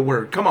received the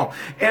word. Come on.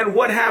 And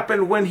what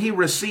happened when he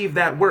received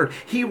that word?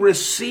 He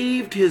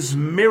received his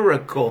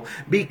miracle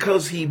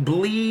because he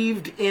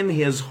believed in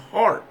his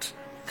heart.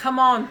 Come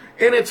on.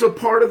 And it's a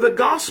part of the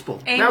gospel.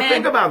 Amen. Now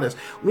think about this.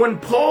 When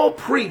Paul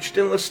preached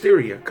in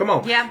Lysteria, come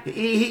on. Yeah.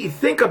 He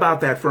think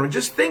about that for a minute.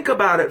 Just think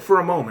about it for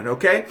a moment,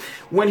 okay?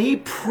 When he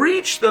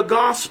preached the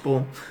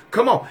gospel,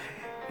 come on.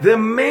 The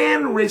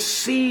man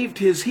received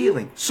his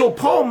healing. So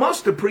Paul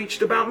must have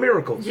preached about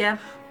miracles. Yeah.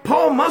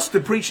 Paul must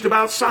have preached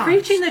about signs.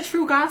 Preaching the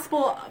true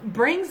gospel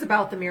brings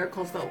about the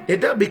miracles, though.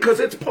 It does, because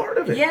it's part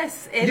of it.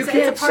 Yes, you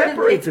can't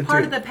separate the two. It's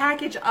part of the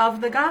package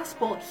of the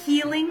gospel: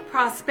 healing,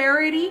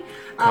 prosperity,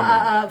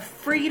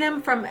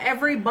 freedom from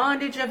every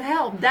bondage of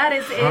hell. That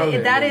is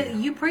it. That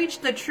is, you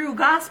preach the true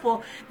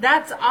gospel.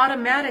 That's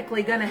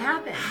automatically going to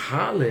happen.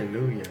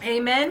 Hallelujah.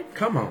 Amen.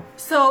 Come on.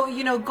 So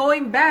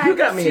going back, you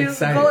got me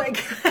excited.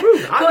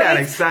 I got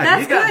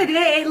excited. That's good.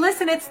 Hey,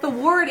 listen, it's the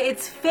word.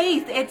 It's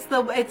faith. It's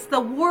the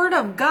word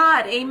of God.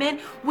 God. Amen.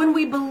 When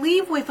we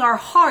believe with our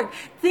heart,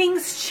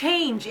 things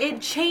change.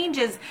 It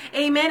changes.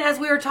 Amen. As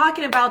we were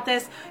talking about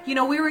this, we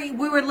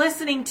were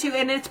listening to,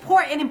 and it's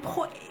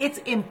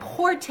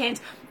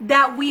important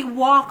that we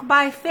walk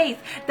by faith,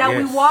 that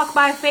we walk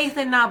by faith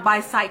and not by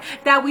sight,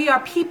 that we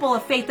are people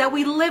of faith, that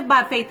we live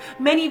by faith.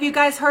 Many of you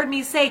guys heard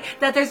me say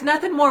that there's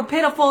nothing more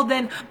pitiful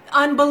than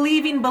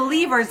unbelieving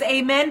believers.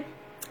 Amen.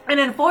 And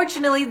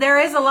unfortunately, there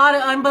is a lot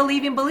of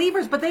unbelieving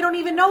believers, but they don't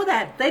even know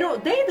that. They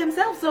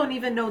themselves don't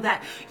even know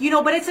that.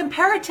 But it's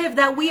imperative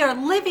that we are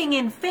living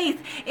in faith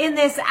in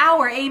this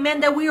hour.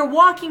 Amen. That we are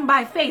walking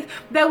by faith,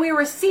 that we are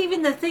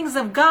receiving the things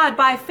of God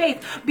by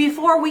faith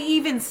before we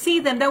even see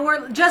them. That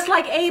we're just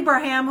like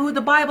Abraham, who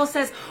the Bible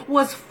says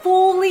was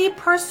fully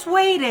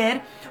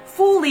persuaded.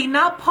 Fully,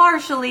 not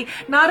partially,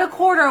 not a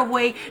quarter of the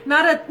way,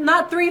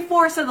 not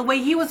 3/4 of the way.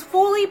 He was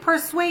fully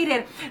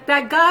persuaded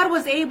that God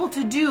was able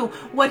to do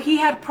what he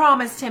had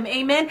promised him.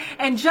 Amen.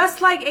 And just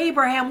like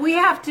Abraham, we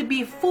have to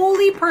be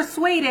fully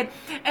persuaded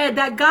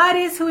that God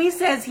is who he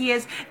says he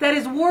is, that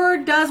his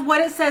word does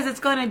what it says it's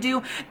going to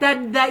do,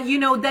 that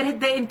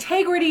the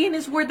integrity in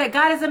his word, that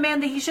God is a man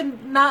that he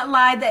should not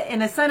lie,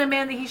 and a son of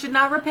man that he should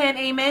not repent.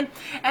 Amen.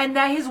 And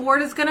that his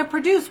word is going to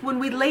produce when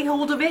we lay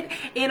hold of it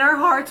in our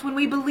hearts, when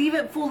we believe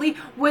it fully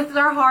with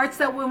our hearts,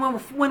 that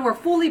when we're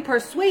fully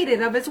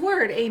persuaded of his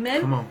word.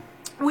 Amen. Come on.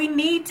 We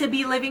need to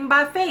be living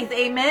by faith.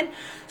 Amen.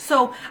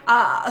 So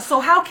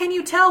how can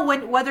you tell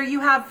whether you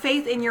have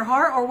faith in your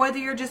heart or whether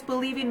you're just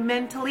believing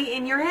mentally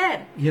in your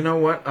head? You know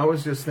what? I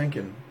was just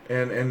thinking,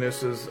 and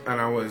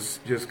I was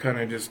just kind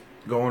of just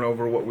going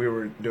over what we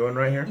were doing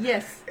right here.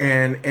 Yes.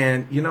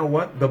 And you know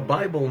what? The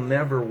Bible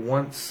never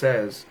once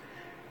says,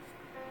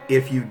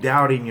 if you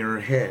doubt in your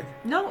head.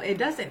 No, it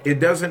doesn't. It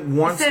doesn't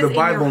once. The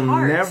Bible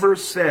never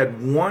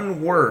said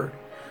one word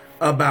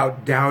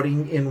about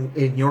doubting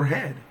in your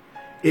head.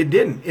 It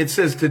didn't. It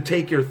says to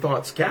take your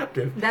thoughts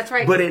captive. That's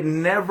right. But it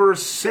never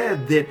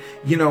said that,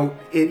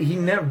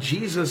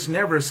 Jesus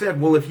never said,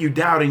 well, if you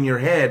doubt in your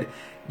head,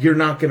 you're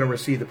not going to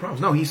receive the promise.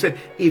 No, he said,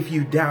 if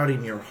you doubt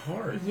in your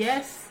heart.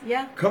 Yes,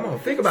 yeah. Come on,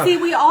 think about it.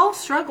 See, we all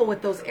struggle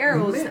with those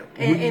arrows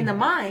in the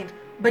mind.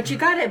 But you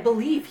got to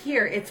believe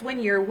here. It's when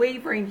you're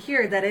wavering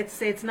here that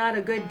it's not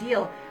a good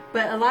deal.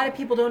 But a lot of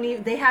people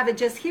they have it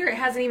just here. It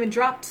hasn't even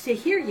dropped to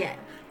here yet.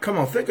 Come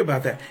on, think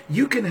about that.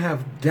 You can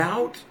have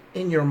doubt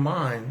in your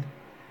mind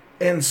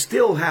and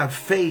still have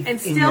faith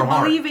in your heart. And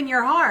still believe in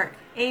your heart.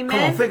 Amen. Come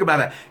on, think about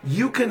that.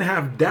 You can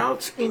have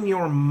doubts in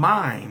your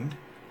mind,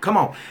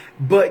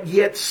 but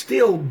yet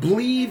still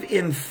believe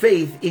in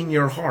faith in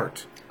your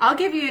heart. I'll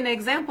give you an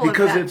example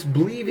because of that. It's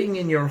believing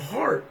in your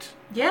heart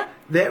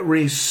that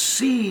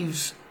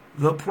receives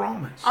the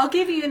promise. I'll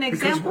give you an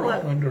example. Because we're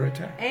all under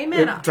attack.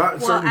 Amen. At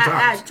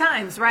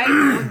times, right?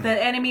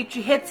 The enemy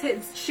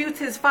shoots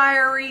his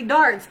fiery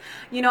darts.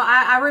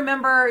 I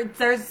remember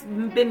there's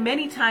been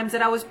many times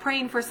that I was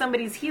praying for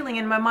somebody's healing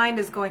and my mind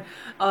is going,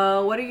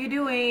 what are you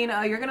doing?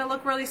 You're going to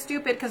look really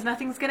stupid because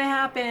nothing's going to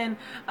happen.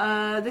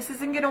 This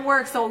isn't going to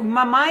work. So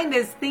my mind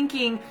is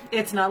thinking,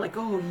 it's not like,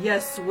 oh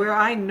yes, where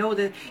I know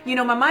that,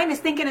 my mind is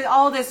thinking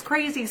all this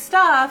crazy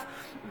stuff.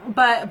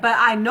 But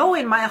I know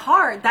in my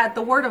heart that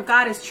the word of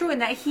God is true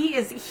and that he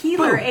is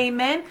healer. Boom.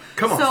 Amen.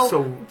 Come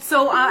on.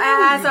 So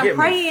as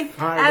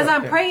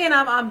I'm praying,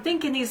 I'm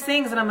thinking these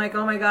things and I'm like,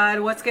 oh my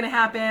God, what's going to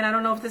happen? I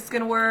don't know if this is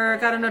going to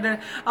work. I don't know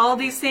all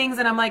these things.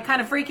 And I'm like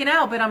kind of freaking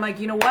out, but I'm like,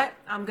 you know what?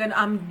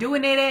 I'm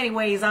doing it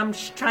anyways. I'm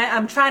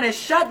trying to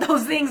shut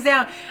those things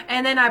down.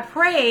 And then I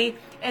pray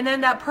and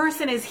then that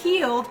person is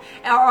healed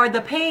or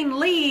the pain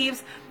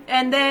leaves.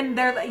 And then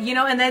they're,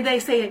 and then they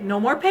say no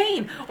more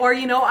pain, or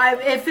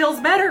it feels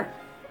better,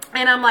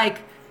 and I'm like,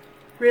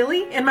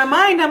 really? In my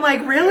mind, I'm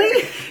like,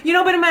 really?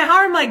 But in my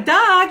heart, I'm like,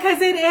 duh, because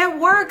it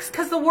works,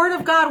 because the word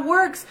of God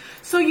works.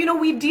 So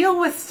we deal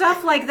with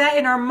stuff like that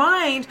in our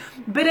mind,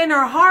 but in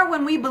our heart,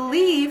 when we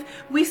believe,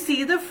 we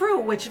see the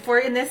fruit, which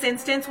in this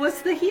instance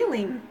was the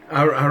healing.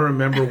 I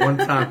remember one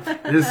time.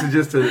 This is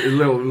just a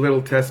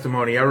little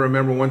testimony. I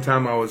remember one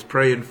time I was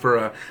praying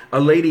for a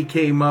lady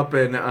came up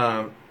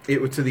and. It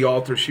was to the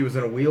altar. She was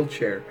in a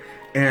wheelchair,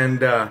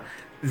 and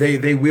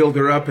they wheeled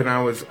her up. And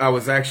I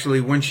was actually,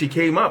 when she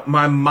came up,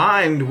 my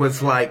mind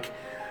was like,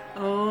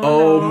 oh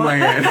no.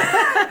 Man,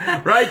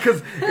 right?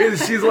 Because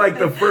she's like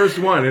the first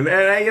one, and it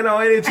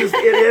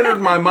entered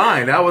my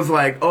mind. I was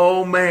like,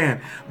 oh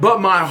man,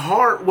 but my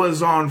heart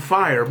was on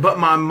fire, but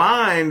my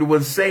mind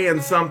was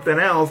saying something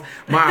else.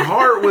 My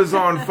heart was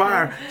on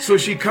fire. So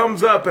she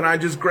comes up, and I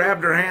just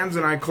grabbed her hands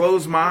and I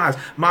closed my eyes.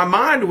 My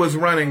mind was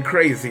running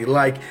crazy,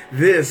 like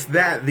this,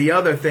 that, the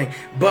other thing,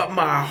 but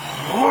my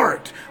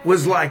heart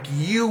was like,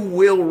 you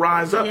will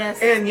rise up. Yes,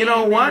 and you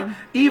know what?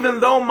 Even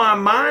though my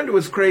mind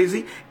was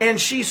crazy, and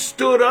she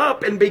stood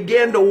up and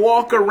began to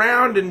walk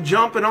around and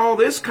jump and all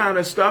this kind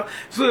of stuff.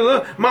 So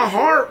look, my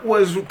heart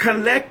was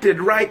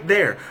connected right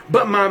there,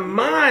 but my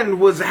mind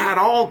had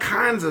all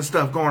kinds of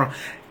stuff going on.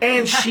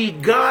 And she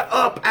got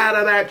up out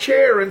of that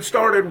chair and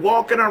started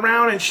walking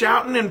around and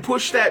shouting and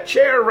pushed that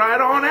chair right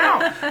on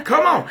out.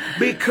 Come on.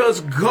 Because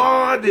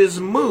God is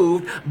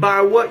moved by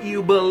what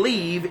you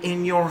believe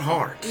in your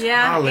heart.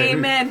 Yeah. Hallelujah.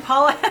 Amen.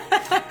 Paula.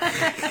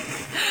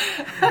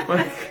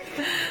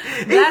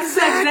 That's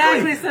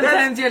exactly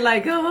sometimes you're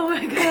like, oh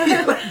my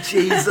God. Like,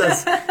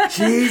 Jesus.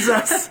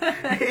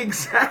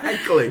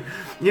 Exactly.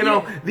 You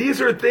know,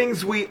 these are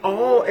things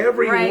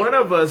every one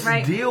of us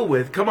deal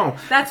with. Come on.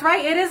 That's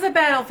right. It is a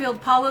battlefield,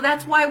 Paula.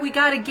 That's why we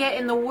got to get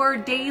in the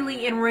Word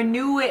daily and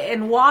renew it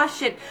and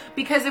wash it.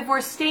 Because if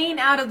we're staying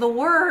out of the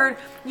Word,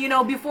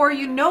 before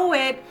you know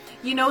it,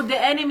 the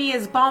enemy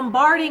is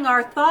bombarding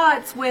our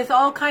thoughts with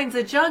all kinds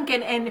of junk.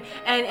 And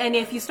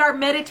if you start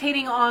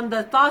meditating on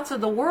the thoughts of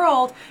the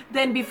world,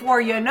 then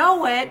before you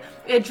know it,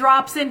 it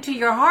drops into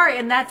your heart.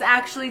 And that's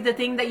actually the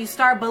thing that you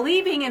start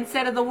believing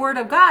instead of the Word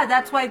of God.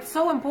 That's why it's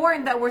so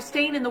important that we're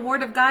staying in the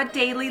Word of God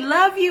daily.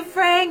 Love you,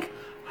 Frank.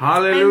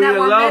 Hallelujah.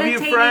 Love you,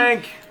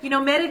 Frank.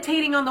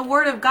 Meditating on the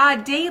Word of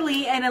God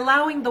daily and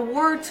allowing the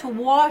Word to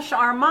wash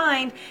our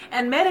mind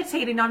and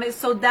meditating on it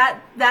so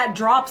that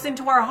drops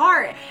into our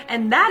heart.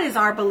 And that is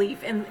our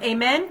belief. And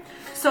amen.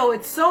 So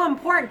it's so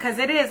important because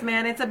it is,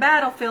 man. It's a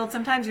battlefield.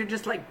 Sometimes you're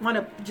just like, want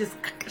to just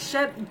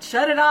shut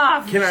it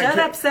off. Shut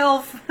up,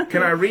 self.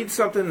 Can I read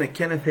something that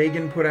Kenneth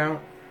Hagin put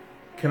out?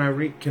 Can I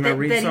read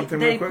something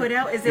real quick? Put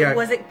out?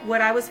 Was it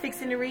what I was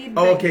fixing to read?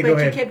 Oh, okay, go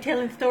ahead. But you kept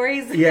telling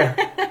stories? Yeah.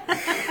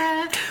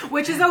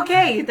 Which is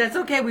okay. That's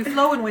okay. We're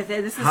flowing with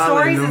it.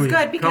 Stories is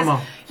good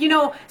because,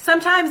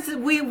 sometimes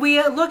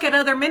we look at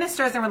other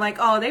ministers and we're like,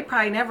 oh, they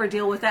probably never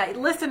deal with that.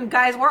 Listen,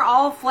 guys, we're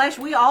all flesh.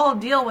 We all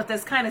deal with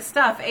this kind of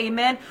stuff.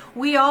 Amen.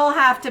 We all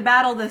have to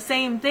battle the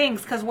same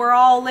things because we're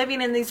all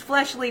living in these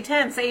fleshly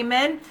tents.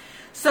 Amen.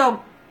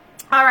 So,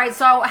 all right,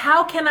 so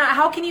how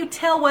can you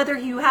tell whether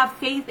you have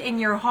faith in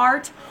your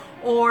heart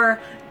or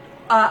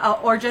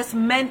just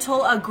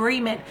mental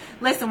agreement?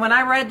 Listen, when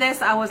I read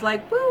this, I was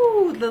like,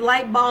 woo, the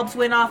light bulbs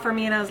went off for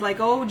me, and I was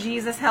like, oh,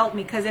 Jesus, help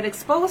me, because it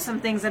exposed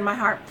some things in my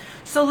heart.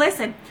 So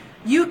listen,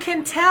 you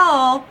can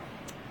tell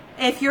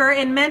if you're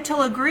in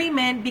mental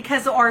agreement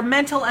or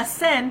mental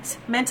assent,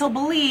 mental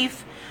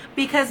belief,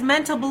 because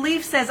mental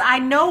belief says, I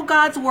know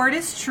God's word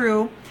is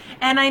true.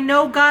 And I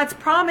know God's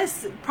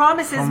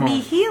promises me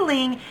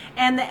healing,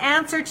 and the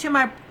answer to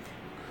my.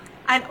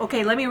 Let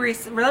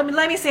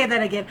me say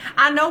that again.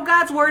 I know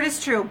God's word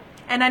is true,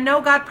 and I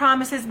know God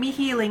promises me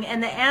healing,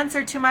 and the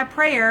answer to my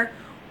prayer,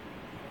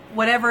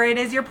 whatever it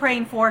is you're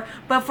praying for.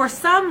 But for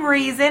some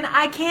reason,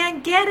 I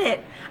can't get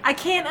it. I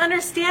can't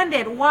understand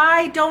it.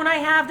 Why don't I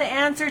have the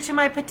answer to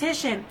my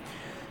petition?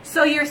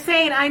 So you're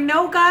saying, I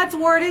know God's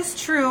word is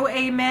true,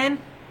 amen.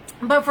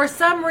 But for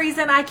some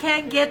reason, I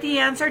can't get the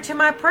answer to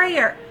my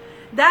prayer.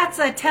 That's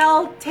a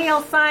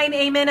telltale sign,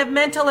 amen, of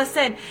mental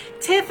assent.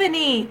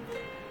 Tiffany,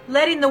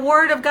 letting the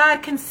word of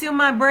God consume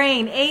my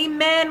brain.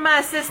 Amen,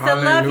 my sister.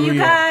 Hallelujah. Love you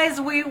guys.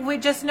 We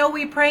just know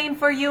we praying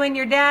for you and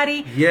your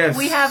daddy. Yes.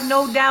 We have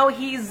no doubt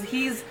you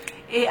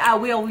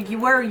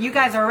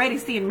guys are already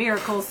seeing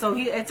miracles, so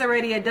it's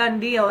already a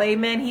done deal.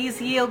 Amen. He's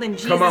healed in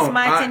Jesus'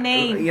 mighty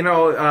name.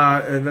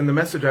 Then the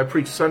message I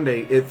preached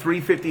Sunday at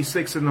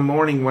 3:56 in the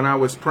morning when I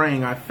was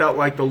praying, I felt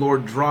like the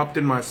Lord dropped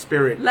in my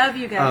spirit. Love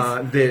you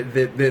guys.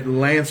 That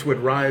Lance would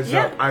rise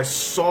up. I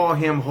saw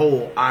him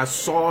whole. I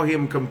saw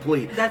him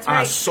complete. That's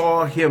right. I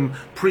saw him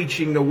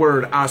preaching the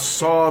word. I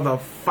saw the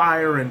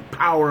fire and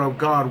power of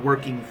God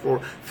working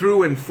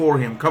through and for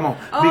him. Come on,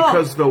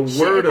 because the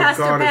word of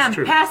God is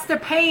true. Pastor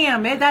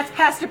Pam. That's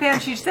Pastor Pam.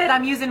 She said,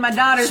 I'm using my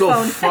daughter's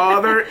phone. So,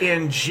 Father,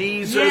 in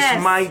Jesus'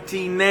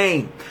 mighty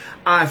name,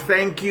 I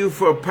thank you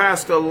for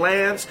Pastor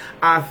Lance.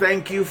 I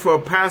thank you for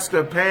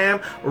Pastor Pam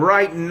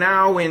right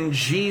now in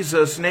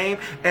Jesus' name.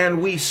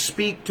 And we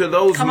speak to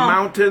those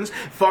mountains.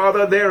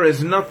 Father, there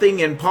is nothing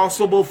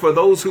impossible for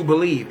those who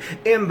believe.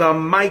 In the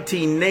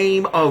mighty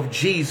name of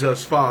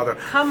Jesus, Father.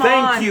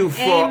 Thank you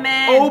for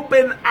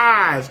open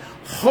eyes,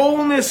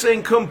 wholeness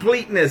and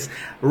completeness,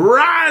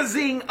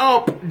 rising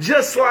up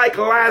just like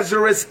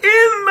Lazarus in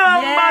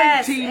the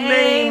mighty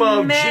name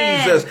of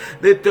Jesus,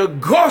 that the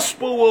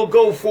gospel will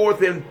go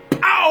forth in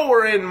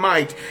power and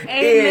might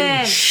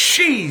in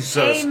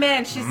Jesus' mighty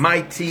name.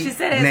 She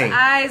said his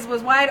eyes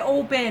was wide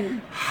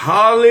open.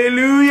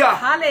 Hallelujah.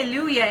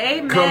 Hallelujah.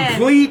 Amen.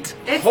 Complete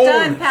It's wholeness.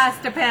 done,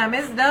 Pastor Pam.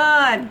 It's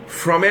done.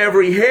 From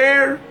every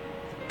hair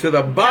to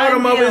the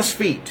bottom of his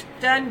feet.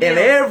 Done deal. And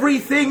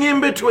everything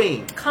in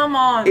between. Come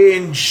on.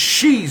 In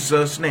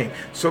Jesus' name.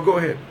 So go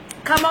ahead.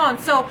 Come on.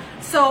 So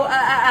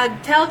a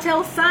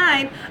telltale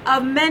sign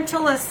of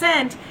mental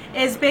assent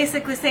is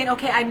basically saying,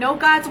 okay, I know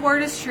God's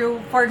word is true.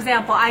 For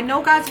example, I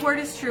know God's word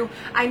is true.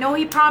 I know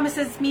he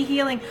promises me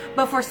healing,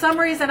 but for some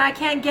reason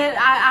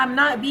I'm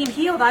not being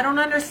healed. I don't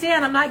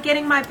understand. I'm not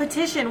getting my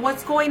petition.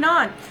 What's going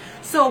on?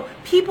 So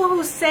people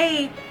who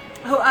say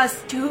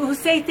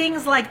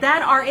things like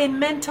that are in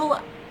mental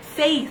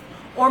faith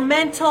or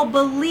mental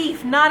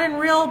belief, not in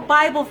real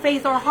Bible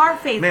faith or heart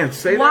faith. Man,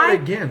 say that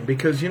again,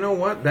 because you know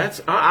what?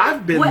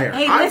 I've been there.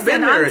 Hey, I've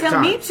been there at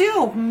times. Me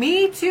too.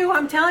 Me too.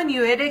 I'm telling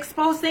you, it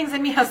exposed things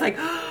in me. I was like,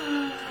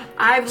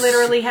 I've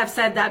literally have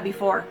said that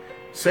before.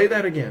 Say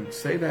that again.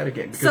 Say that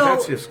again, because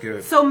that's just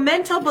good. So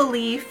mental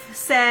belief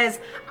says,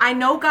 I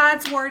know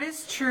God's word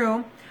is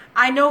true.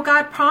 I know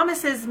God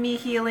promises me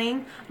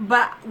healing,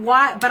 but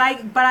why? But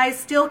I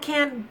still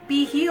can't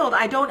be healed.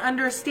 I don't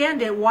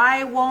understand it.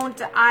 Why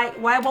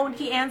won't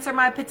He answer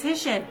my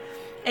petition?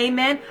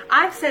 Amen.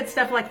 I've said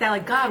stuff like that,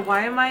 like, God,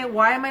 why am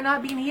I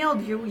not being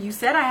healed? You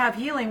said I have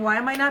healing. Why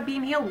am I not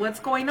being healed? What's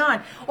going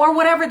on? Or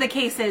whatever the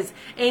case is.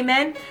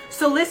 Amen.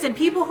 So listen,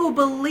 people who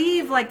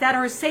believe like that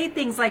or say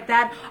things like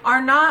that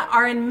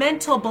are in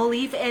mental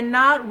belief and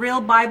not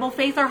real Bible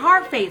faith or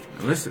heart faith.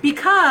 Listen.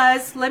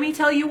 Because let me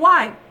tell you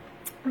why.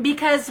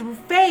 Because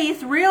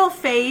faith, real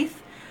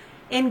faith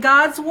in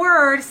God's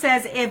word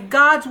says, if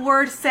God's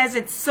word says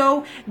it's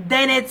so,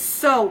 then it's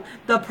so.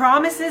 The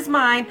promise is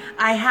mine.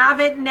 I have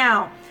it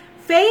now.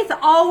 Faith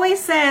always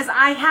says,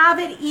 I have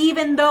it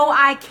even though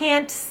I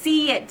can't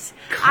see it.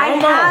 I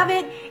have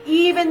it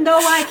even though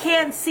I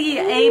can't see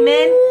it.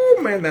 Amen.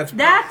 Ooh, man, that's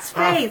faith.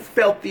 I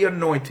felt the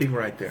anointing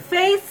right there.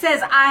 Faith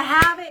says, I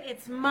have it,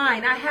 it's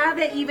mine. I have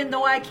it even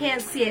though I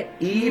can't see it.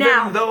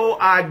 Even though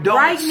I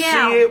don't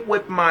see it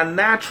with my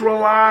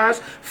natural eyes,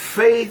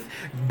 faith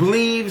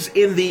believes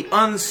in the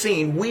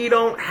unseen. We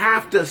don't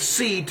have to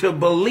see to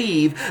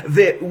believe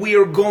that we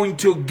are going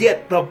to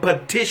get the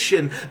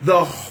petition,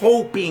 the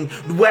hoping,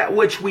 that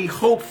which we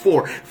hope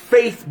for.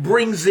 Faith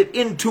brings it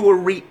into a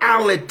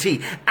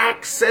reality,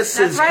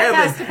 accesses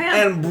heaven,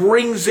 and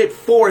brings it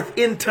forth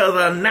into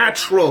the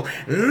natural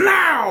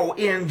now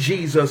in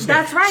Jesus' name.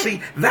 That's right.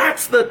 See,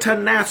 that's the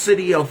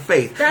tenacity of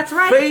faith. That's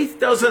right. Faith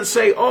doesn't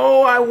say,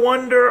 oh, I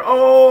wonder,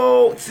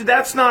 oh, see,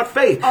 that's not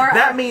faith. Or,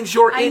 that means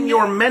you're in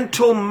your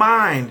mental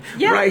mind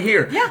right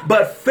here. Yeah.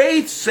 But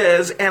faith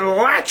says and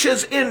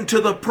latches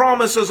into the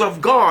promises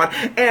of God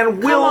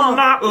and will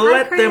not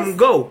let them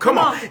go. Come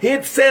on.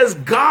 It says,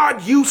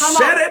 God, you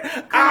said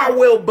it, I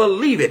will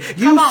believe it.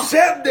 You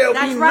said there'll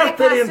be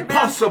nothing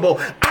impossible.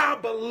 I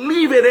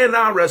believe it and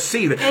I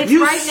receive it.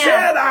 You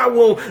said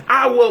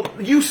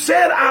you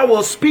said I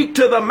will speak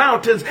to the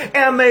mountains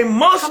and they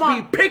must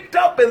be picked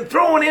up and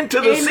thrown into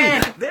the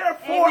sea.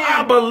 Therefore,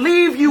 I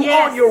believe you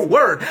on your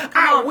word.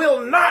 I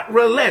will not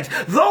relent.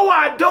 Though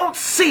I don't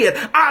see it,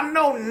 I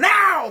know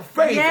now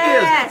faith is,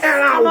 and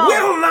I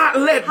will not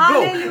let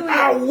go.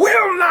 I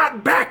will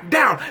not back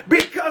down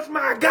because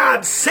my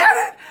God said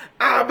it.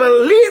 I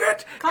believe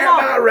it and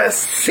I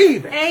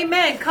receive it.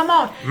 Amen. Come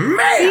on.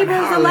 Man, Hebrews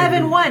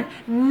 11:1.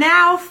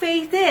 Now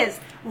faith is.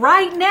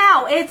 Right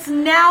now. It's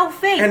now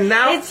faith. And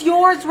now it's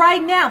yours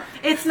right now.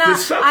 It's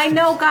not, I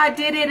know God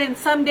did it and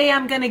someday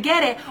I'm going to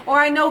get it. Or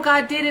I know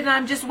God did it and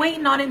I'm just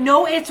waiting on it.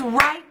 No, it's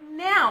right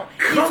now.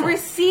 It's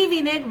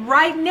receiving it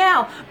right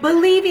now,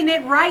 believing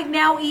it right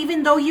now,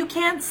 even though you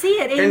can't see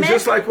it. Amen. And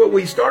just like what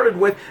we started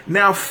with,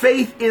 now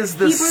faith is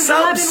the Hebrews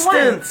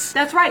substance. 11:1.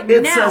 That's right.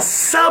 It's a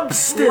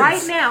substance.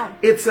 Right now.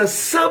 It's a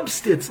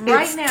substance.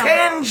 Right it's now.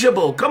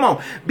 Tangible. Come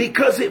on.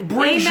 Because it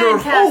brings your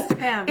hope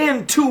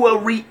into a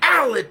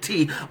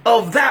reality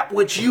of that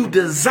which you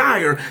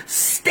desire,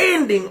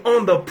 standing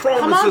on the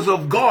promises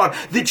of God,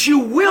 that you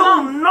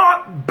will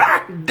not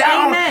back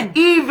down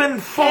even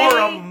for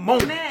a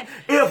moment.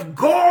 If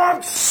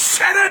God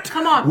said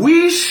it,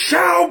 we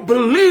shall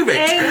believe it.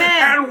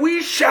 And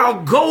we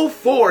shall go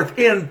forth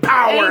in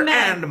power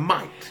and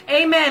might.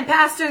 Amen.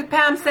 Pastor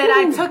Pam said,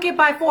 I took it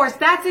by force.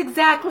 That's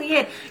exactly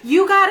it.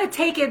 You got to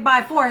take it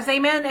by force.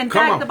 Amen. In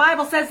fact, the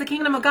Bible says the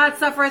kingdom of God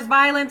suffers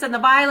violence and the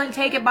violent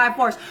take it by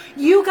force.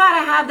 You got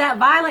to have that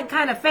violent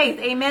kind of faith.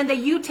 Amen. That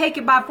you take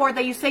it by force.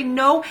 That you say,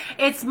 no,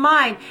 it's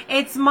mine.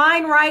 It's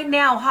mine right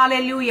now.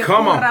 Hallelujah.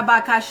 Come on. It's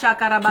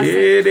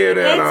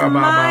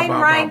mine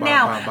right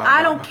now.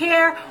 I don't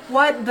care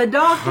what the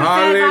doctor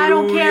says. I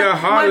don't care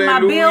what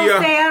my bills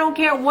say. I don't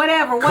care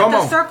whatever. What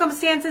the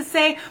circumstances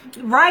say.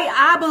 Right.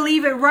 I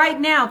believe it right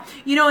now.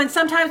 You know, and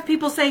sometimes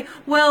people say,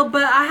 well,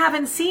 but I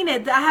haven't seen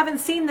it. I haven't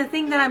seen the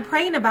thing that I'm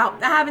praying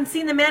about. I haven't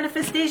seen the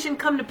manifestation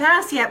come to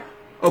pass yet.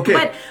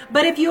 Okay.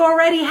 But if you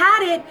already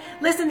had it,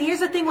 listen, here's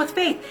the thing with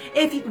faith.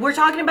 If we're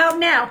talking about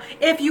now,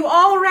 if you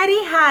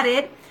already had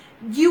it,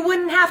 you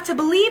wouldn't have to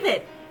believe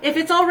it. If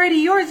it's already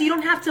yours, you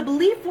don't have to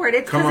believe for it.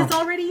 It's because it's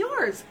already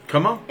yours.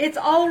 Come on. It's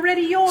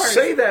already yours.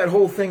 Say that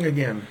whole thing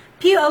again.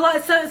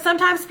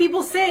 Sometimes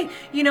people say,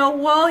 you know,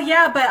 well,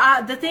 yeah,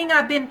 but the thing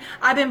I've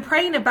been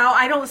praying about,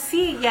 I don't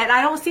see it yet.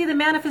 I don't see the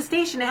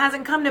manifestation. It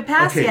hasn't come to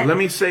pass yet. Okay, let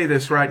me say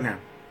this right now.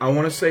 I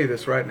want to say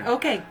this right now.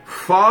 Okay.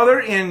 Father,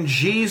 in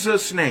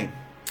Jesus' name,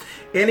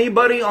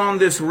 anybody on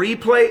this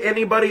replay,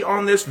 anybody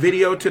on this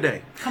video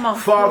today Come on.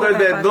 Father,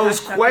 that those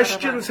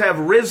questions have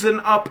risen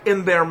up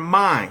in their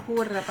mind.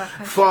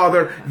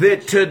 Father,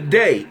 that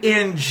today,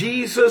 in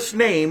Jesus'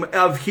 name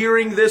of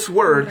hearing this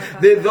word,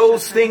 that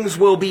those things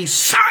will be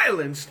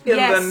silenced in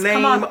the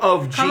name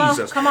of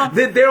Jesus.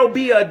 That there'll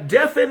be a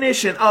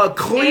definition, a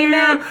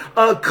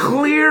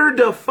clear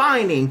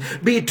defining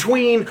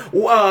between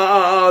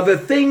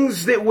the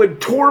things that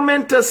would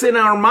torment us in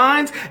our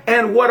minds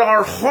and what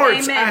our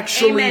hearts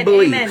actually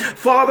believe.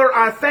 Father,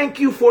 I thank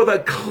you for the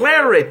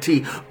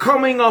clarity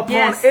coming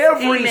upon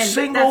every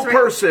single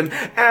person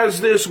as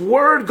this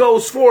word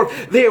goes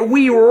forth, that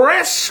we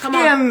rest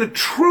in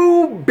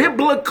true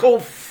biblical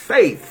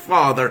faith,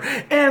 Father,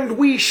 and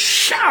we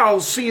shall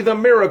see the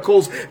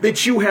miracles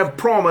that you have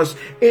promised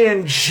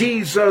in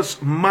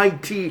Jesus'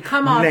 mighty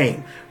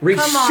name.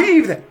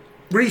 Receive that.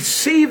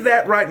 Receive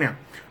that right now.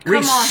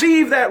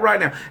 Receive that right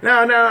now.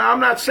 Now, I'm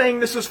not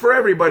saying this is for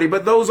everybody,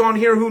 but those on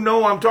here who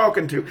know I'm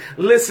talking to,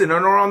 listen,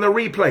 or on the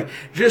replay,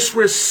 just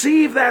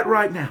receive that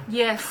right now.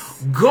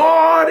 Yes.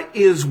 God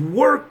is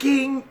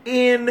working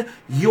in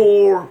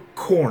your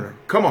corner.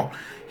 Come on.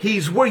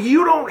 He's where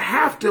you don't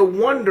have to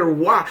wonder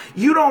why.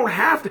 You don't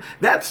have to.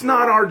 That's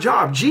not our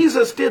job.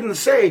 Jesus didn't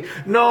say,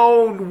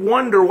 no,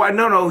 wonder why.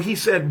 No. He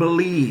said,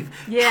 believe,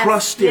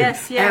 trust in,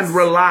 and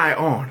rely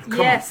on.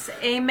 Come on.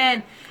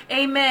 Amen.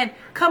 Amen.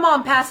 Come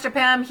on, Pastor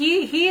Pam.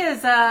 He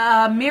is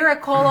a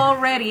miracle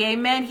already.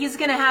 Amen. He's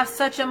going to have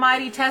such a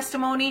mighty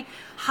testimony.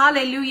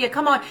 Hallelujah.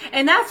 Come on.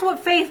 And that's what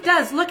faith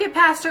does. Look at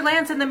Pastor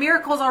Lance and the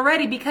miracles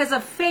already because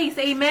of faith.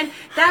 Amen.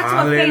 That's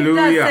what faith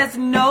does. Says,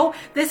 no,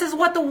 this is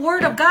what the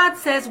Word of God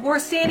says. We're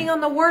standing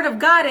on the Word of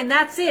God, and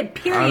that's it.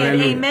 Period.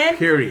 Hallelujah. Amen.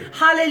 Period.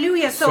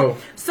 Hallelujah. So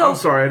I'm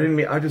sorry. I didn't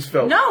mean, I just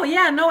felt. No,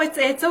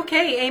 it's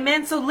okay.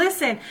 Amen. So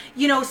listen,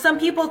 some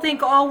people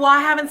think, oh, well,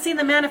 I haven't seen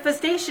the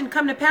manifestation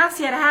come to pass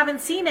yet. I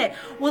haven't seen it.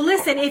 Well,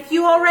 listen, if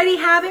you already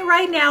have it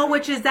right now,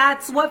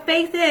 that's what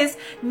faith is,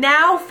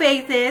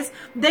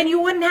 then you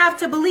wouldn't have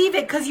to believe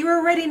it because you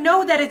already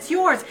know that it's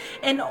yours.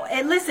 And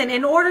listen,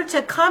 in order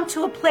to come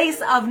to a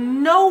place of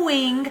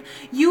knowing,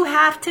 you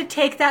have to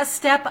take that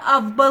step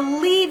of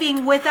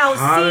believing without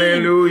seeing.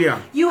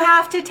 Hallelujah. You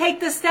have to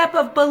take the step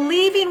of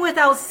believing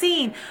without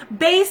seeing,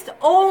 based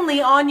only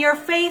on your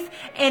faith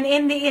and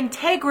in the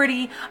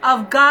integrity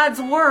of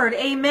God's Word.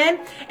 Amen.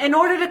 In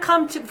order to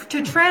come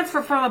to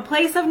transfer from a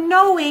place of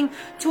knowing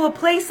to a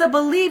place of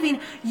believing,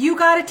 you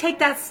got to take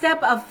that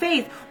step of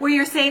faith where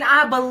you're saying,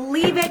 I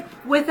believe it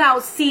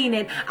without seeing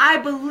it. I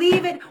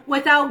believe it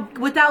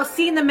without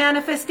seeing the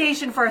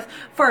manifestation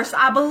first.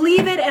 I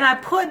believe it, and I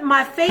put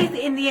my faith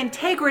in the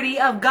integrity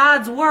of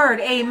God's Word.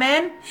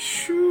 Amen.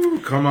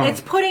 Come on. It's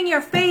putting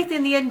your faith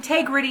in the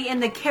integrity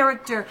and the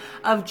character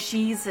of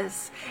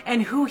Jesus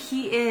and who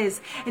He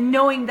is, and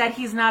knowing that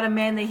He's not a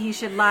man that He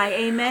should lie.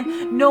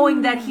 Amen.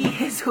 Knowing that He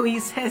is who He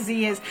says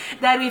He is.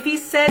 That if He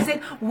says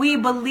it, we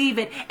believe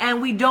it,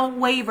 and we don't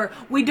waver.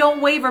 We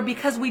don't waver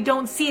because we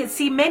don't see it.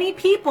 See, many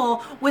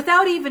people,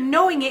 without even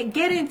knowing it,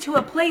 get into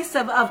a place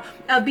of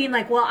being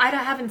like, well, I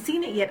haven't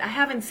seen it yet. I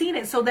haven't seen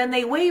it. So then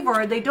they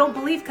waver, or they don't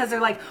believe because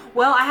they're like,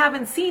 well, I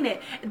haven't seen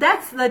it.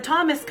 That's the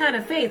Thomas kind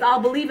of faith.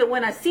 I'll believe it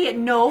when I see it.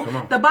 No,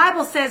 the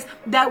Bible says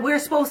that we're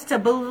supposed to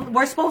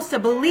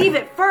believe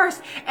it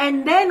first,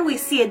 and then we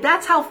see it.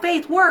 That's how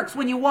faith works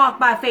when you walk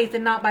by faith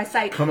and not by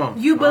sight. Come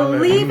on. You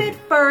believe it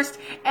first,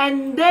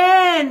 and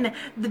then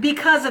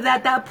because of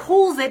that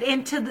pulls it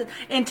into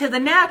the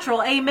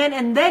natural. Amen.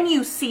 And then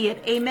you see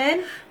it.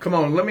 Amen. Come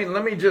on, let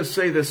me just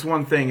say this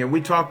one thing, and we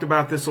talked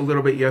about this a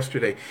little bit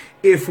yesterday.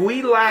 If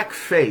we lack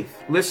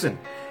faith, listen,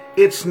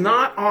 it's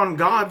not on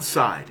God's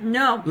side.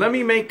 No. Let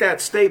me make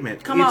that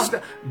statement. Come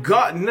on.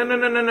 God, no.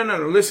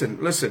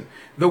 Listen.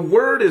 The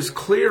Word is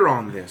clear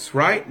on this,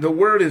 right? The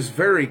Word is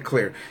very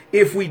clear.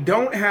 If we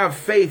don't have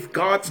faith,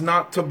 God's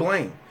not to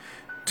blame.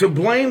 To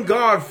blame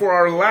God for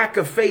our lack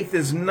of faith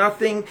is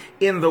nothing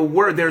in the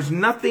Word. There's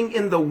nothing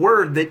in the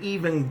Word that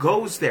even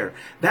goes there.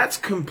 That's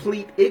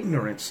complete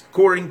ignorance,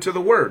 according to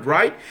the Word,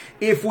 right?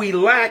 If we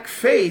lack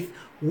faith,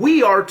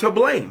 we are to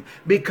blame,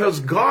 because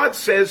God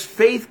says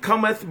faith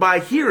cometh by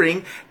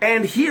hearing,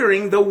 and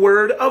hearing the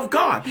Word of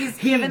God. He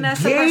gave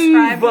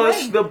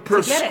us the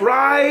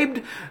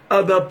prescribed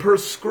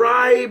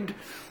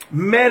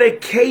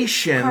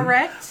medication.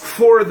 Correct.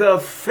 For the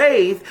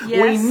faith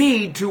we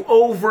need to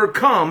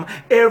overcome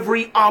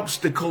every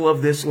obstacle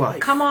of this life.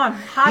 Come on.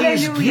 Hallelujah.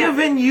 He's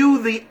given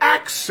you the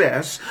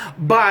access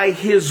by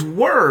His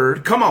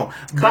Word. Come on.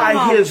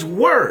 By His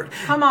Word.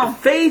 Come on.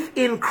 Faith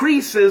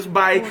increases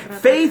by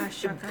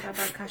faith.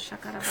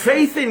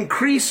 Faith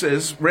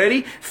increases.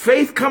 Ready?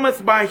 Faith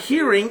cometh by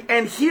hearing,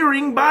 and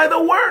hearing by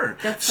the Word.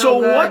 So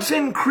what's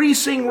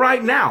increasing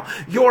right now?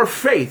 Your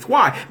faith.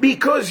 Why?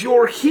 Because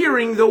you're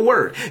hearing the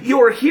Word.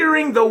 You're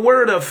hearing the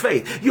word of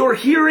faith. You're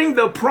hearing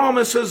the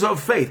promises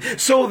of faith.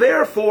 So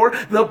therefore,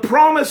 the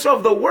promise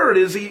of the word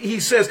is, he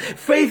says,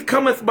 faith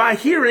cometh by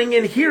hearing,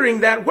 and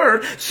hearing that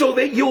word, so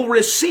that you'll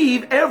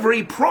receive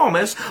every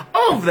promise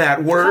of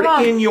that word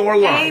in your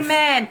life.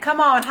 Amen. Come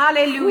on.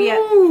 Hallelujah.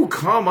 Ooh,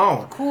 come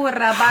on.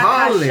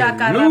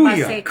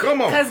 Hallelujah.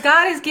 Come on. Because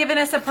God has given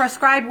us a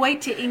prescribed way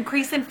to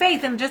increase in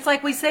faith. And just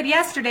like we said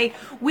yesterday,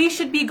 we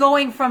should be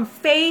going from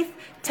faith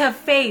to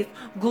faith,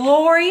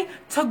 glory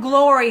to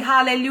glory.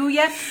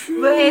 Hallelujah.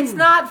 But it's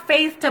not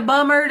faith to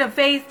bummer, to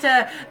faith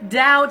to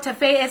doubt, to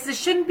faith. It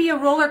shouldn't be a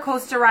roller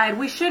coaster ride.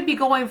 We should be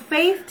going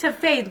faith to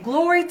faith,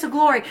 glory to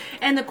glory.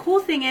 And the cool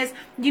thing is,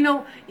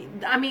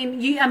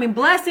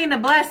 blessing to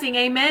blessing,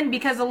 amen,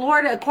 because the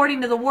Lord,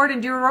 according to the word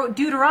in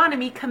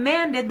Deuteronomy,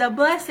 commanded the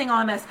blessing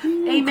on us.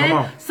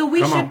 Amen. So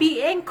we should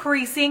be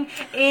increasing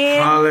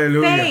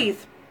in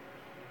faith.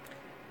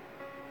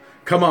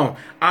 Come on.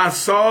 I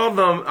saw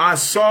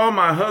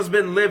my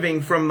husband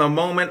living from the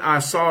moment I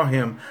saw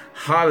him.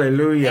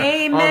 Hallelujah.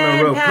 Amen, on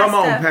the road. Pastor. Come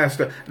on,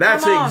 Pastor.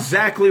 That's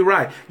exactly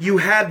right. You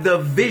had the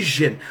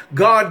vision.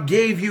 God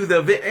gave you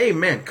the vision.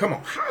 Amen. Come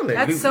on.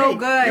 Hallelujah. That's so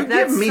good. You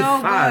get me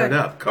fired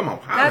up. Come on.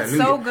 Hallelujah. That's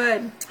so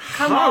good.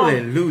 Come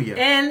Hallelujah. on.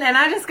 And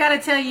I just got to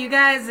tell you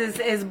guys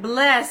is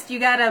blessed. You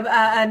got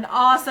an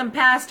awesome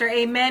pastor.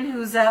 Amen.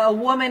 Who's a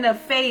woman of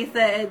faith.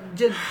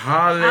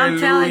 Hallelujah. I'm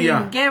telling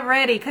you, get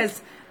ready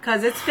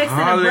because it's fixing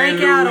to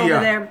break out over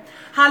there.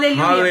 Hallelujah.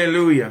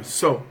 Hallelujah.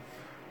 So,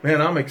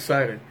 man, I'm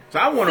excited. So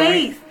I want to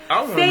read.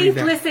 Faith.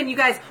 Listen, you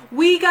guys,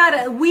 we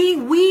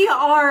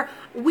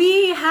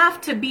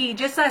have to be,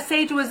 just as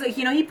Sage was,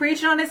 he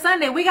preached on his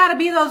Sunday, we got to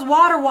be those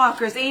water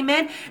walkers.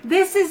 Amen.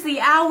 This is the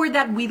hour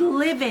that we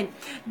live in.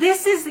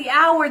 This is the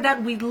hour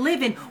that we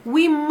live in.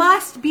 We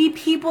must be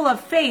people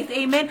of faith.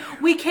 Amen.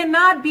 We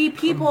cannot be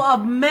people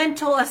of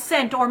mental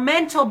assent or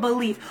mental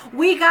belief.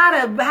 We got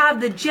to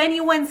have the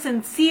genuine,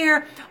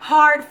 sincere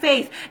heart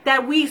faith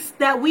that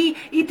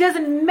it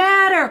doesn't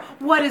matter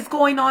what is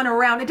going on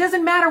around. It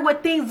doesn't matter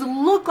what things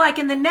look like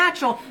in the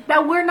natural,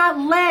 that we're not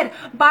led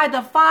by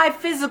the five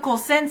physical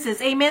senses.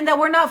 Amen. That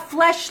we're not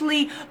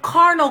fleshly,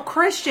 carnal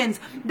Christians,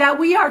 that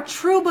we are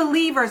true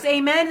believers.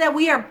 Amen. That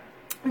we are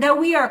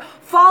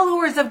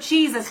followers of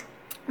Jesus.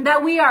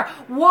 That we are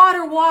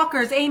water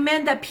walkers,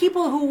 amen, that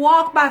people who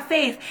walk by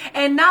faith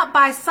and not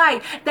by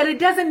sight, that it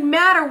doesn't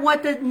matter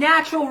what the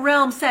natural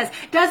realm says,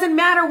 doesn't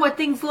matter what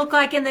things look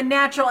like in the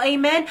natural,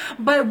 amen,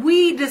 but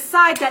we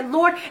decide that,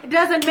 Lord, it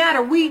doesn't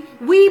matter, we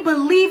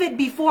believe it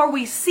before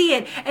we see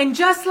it, and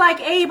just like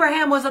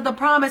Abraham was of the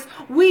promise,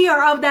 we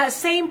are of that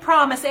same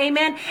promise,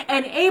 amen,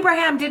 and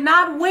Abraham did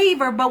not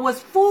waver, but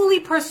was fully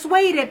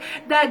persuaded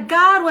that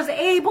God was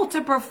able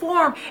to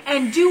perform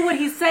and do what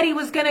he said he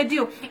was going to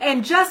do,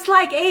 and just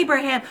like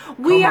Abraham,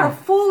 we are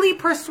fully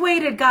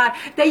persuaded, God,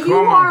 that you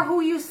are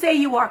who you say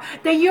you are,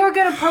 that you're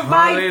going to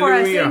provide for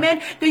us,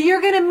 amen, that you're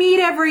going to meet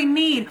every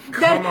need,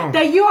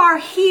 that you are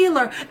a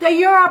healer, that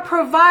you're our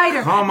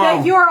provider,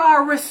 that you're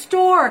our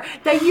restorer,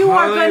 that you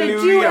are going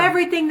to do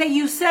everything that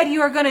you said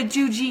you are going to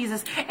do,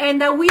 Jesus, and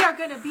that we are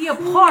going to be a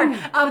part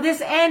of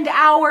this end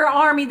hour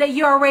army that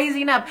you are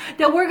raising up,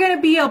 that we're going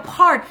to be a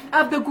part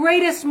of the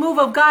greatest move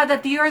of God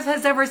that the earth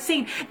has ever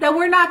seen, that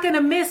we're not going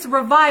to miss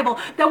revival,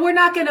 that we're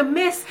not going to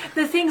miss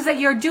the things that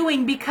you're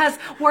doing because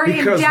we're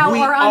in doubt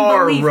or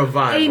unbelief.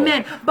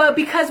 Amen. But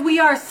because we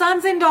are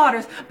sons and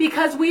daughters,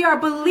 because we are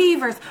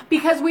believers,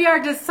 because we are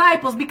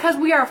disciples, because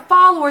we are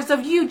followers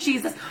of you,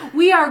 Jesus,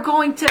 we are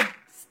going to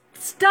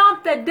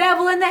stomp the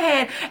devil in the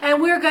head, and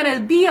we're going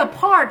to be a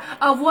part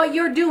of what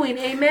you're doing.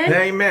 Amen.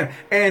 Amen.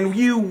 And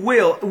we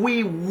will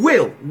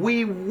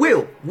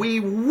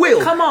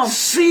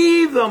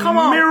see the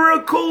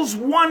miracles,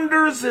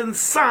 wonders, and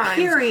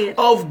signs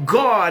of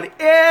God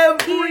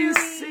every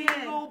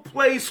single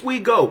place we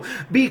go,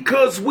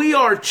 because we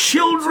are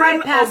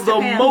children of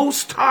the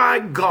Most High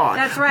God.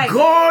 That's right.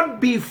 God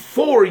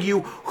before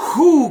you,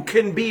 who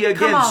can be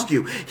against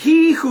you?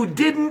 He who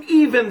didn't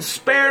even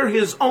spare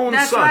his own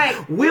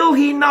son, will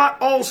he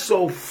not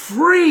also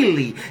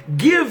freely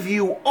give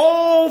you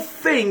all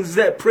things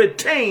that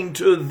pertain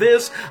to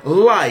this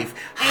life?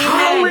 Amen.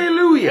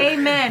 Hallelujah.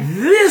 Amen.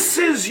 This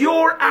is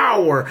your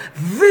hour.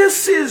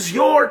 This is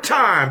your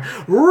time.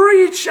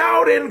 Reach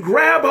out and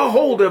grab a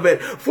hold of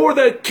it, for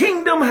the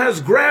kingdom has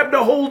grabbed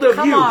a hold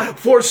of you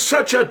for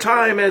such a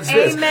time as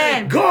this.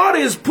 Amen. God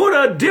has put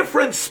a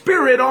different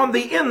spirit on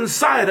the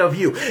inside of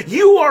you.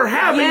 You are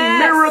having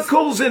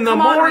miracles in the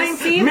morning,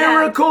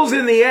 miracles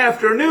in the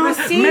afternoon,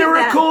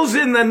 miracles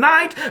in the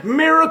night,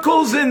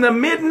 miracles in the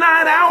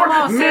midnight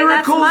hour,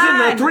 miracles in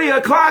the 3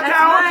 o'clock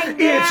hour.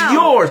 It's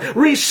yours.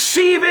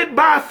 Receive it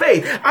by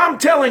faith. I'm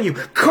telling you,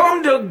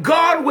 come to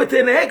God with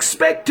an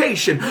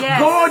expectation.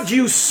 God,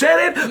 you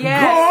said it.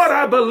 God,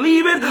 I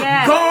believe it.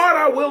 God,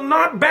 I will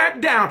not back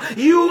down.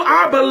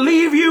 I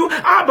believe you.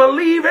 I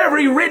believe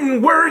every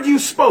written word you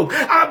spoke.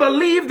 I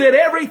believe that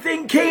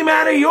everything came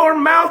out of your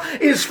mouth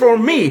is for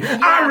me. Yeah.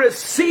 I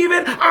receive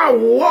it. I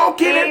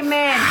walk in it.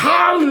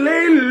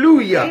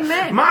 Hallelujah.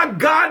 Amen. My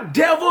God,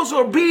 devils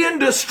are being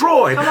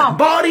destroyed.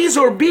 Bodies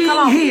are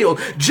being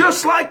healed.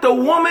 Just like the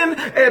woman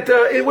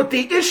with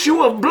the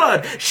issue of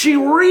blood. She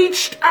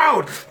reached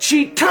out.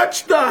 She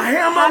touched the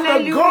hem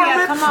of the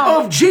garment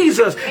of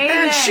Jesus. Amen.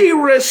 And she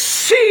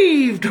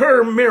received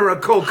her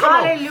miracle.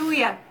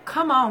 Hallelujah.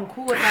 Come on.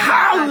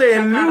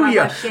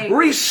 Hallelujah.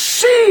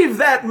 Receive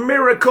that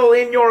miracle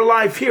in your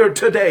life here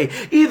today,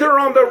 either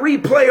on the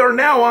replay or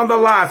now on the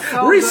live.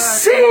 So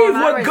receive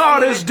what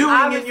God is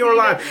doing in your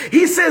life.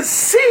 He says,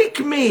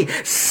 seek me,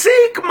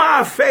 seek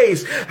my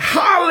face.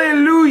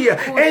 Hallelujah.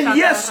 And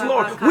yes,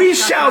 Lord, we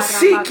shall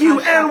seek you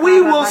and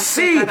we will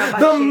see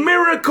the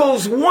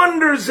miracles,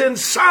 wonders, and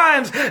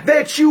signs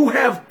that you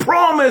have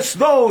promised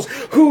those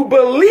who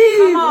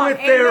believe with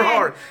their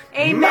heart.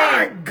 Amen.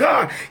 My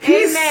God.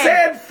 He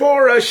said,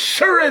 for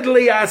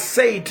assuredly I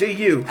say to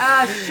you.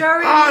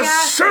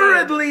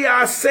 Assuredly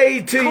I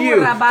say to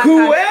you.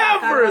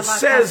 Whoever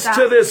says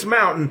to this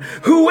mountain,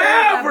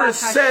 whoever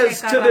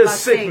says to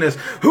this sickness,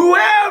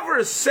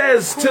 whoever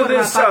says to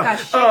this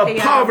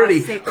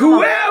poverty,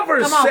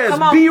 whoever says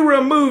be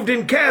removed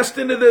and cast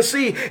into the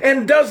sea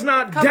and does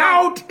not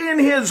doubt in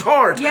his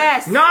heart.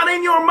 Yes. Not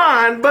in your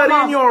mind, but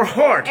in your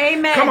heart.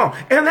 Amen. Come on.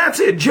 And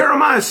that's it.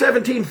 Jeremiah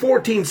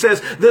 17:14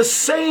 says, the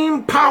same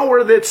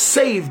power that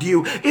saved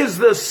you is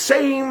the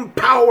same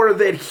power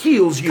that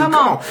heals you. Come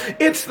on.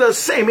 It's the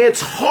same.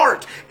 It's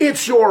heart.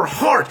 It's your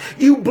heart.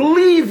 You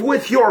believe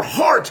with your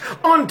heart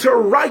unto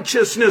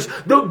righteousness.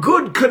 The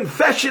good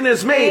confession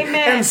is made.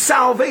 Amen. And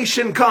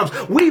salvation comes.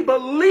 We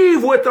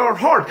believe with our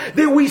heart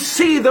that we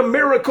see the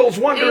miracles,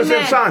 wonders,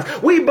 and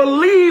signs. We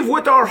believe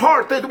with our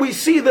heart that we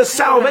see the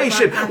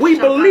salvation. We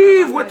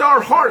believe with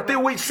our heart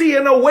that we see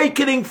an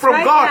awakening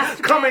from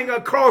God coming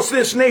across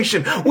this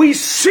nation. We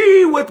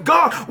see with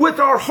God,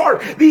 with our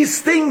heart,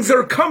 these things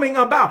are coming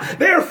about.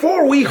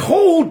 Therefore, we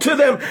hold to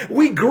them,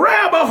 we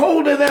grab a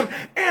hold of them,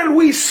 and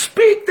we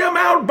speak them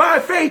out by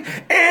faith,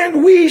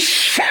 and we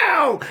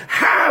shall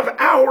have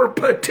our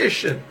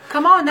petition.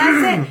 Come on,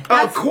 that's it.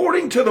 That's,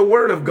 according to the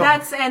word of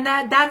God.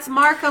 That's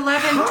Mark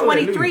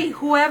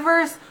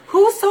 11:23.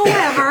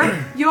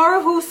 Whosoever, you're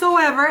a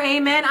whosoever,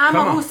 amen. I'm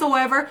a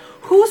whosoever.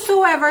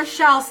 Whosoever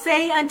shall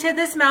say unto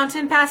this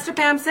mountain, Pastor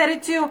Pam said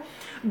it too,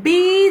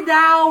 be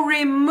thou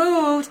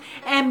removed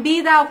and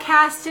be thou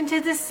cast into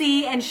the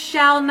sea, and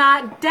shall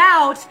not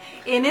doubt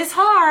in his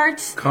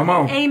heart. Come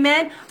on.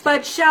 Amen.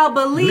 But shall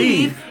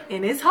believe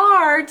in his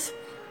heart.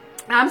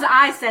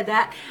 I said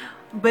that.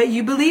 But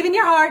you believe in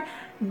your heart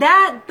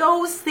that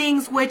those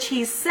things which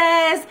he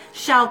says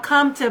shall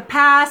come to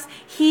pass.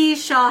 He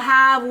shall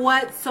have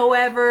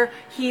whatsoever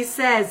he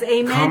says.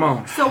 Amen. Come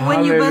on. So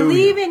when you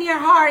believe in your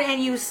heart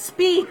and you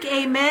speak,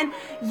 amen,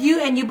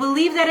 you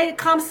believe that it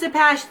comes to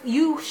pass,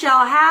 you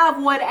shall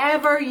have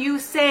whatever you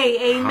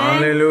say. Amen.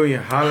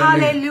 Hallelujah. Hallelujah.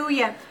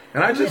 Hallelujah.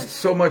 And I just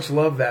so much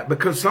love that,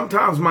 because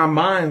sometimes my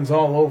mind's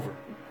all over,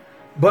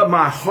 but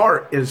my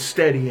heart is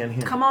steady in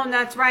Him. Come on,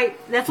 that's right.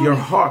 That's what your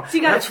heart. So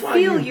you got to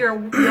fill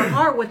your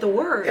heart with the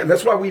Word. Yeah,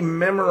 that's why we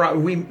memorize.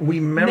 We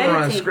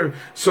memorize Scripture.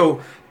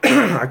 So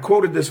I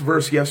quoted this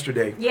verse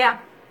yesterday. Yeah.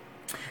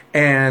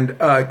 And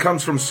it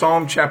comes from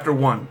Psalm chapter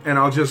 1. And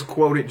I'll just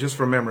quote it just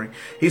from memory.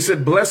 He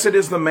said, blessed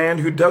is the man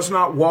who does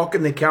not walk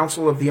in the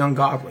counsel of the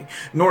ungodly,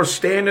 nor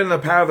stand in the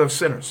path of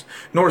sinners,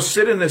 nor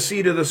sit in the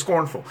seat of the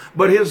scornful.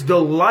 But his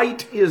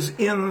delight is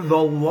in the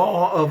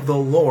law of the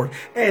Lord,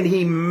 and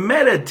he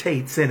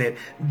meditates in it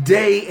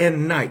day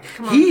and night.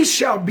 He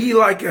shall be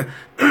like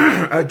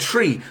a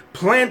tree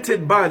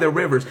planted by the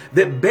rivers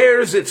that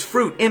bears its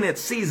fruit in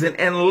its season,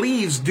 and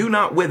leaves do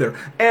not wither.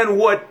 And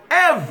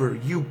whatever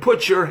you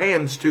put your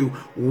hands to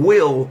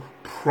will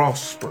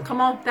prosper. Come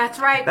on, that's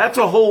right. That's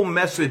a whole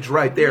message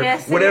right there.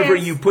 Yes, whatever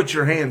you put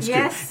your hands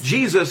to.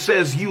 Jesus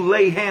says you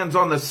lay hands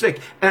on the sick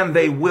and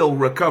they will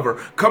recover.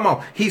 Come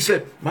on. He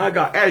said, my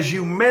God, as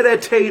you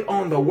meditate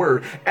on the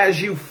word,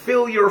 as you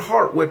fill your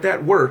heart with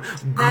that word,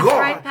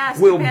 God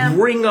will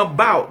bring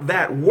about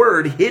that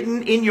word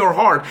hidden in your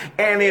heart,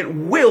 and it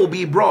will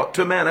be brought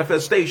to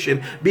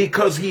manifestation,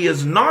 because he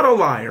is not a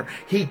liar.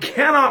 He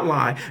cannot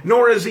lie,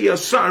 nor is he a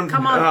son.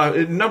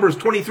 Numbers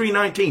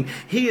 23:19.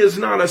 He is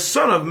not a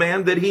son of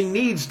man that he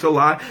needs to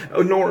lie,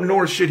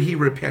 nor should he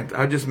repent.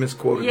 I just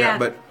misquoted that.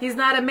 But he's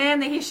not a man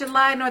that he should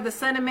lie, nor the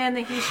son of man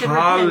that he should repent.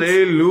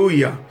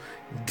 Hallelujah.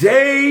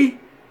 Day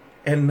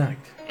and night.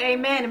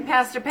 Amen. And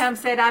Pastor Pam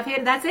said,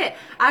 that's it.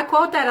 I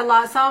quote that a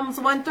lot. Psalms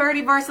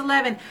 130 verse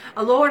 11.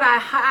 Lord,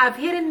 I've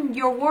hidden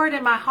your word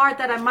in my heart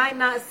that I might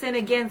not sin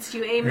against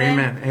you. Amen.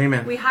 Amen.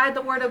 Amen. We hide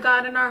the word of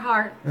God in our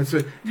heart. That's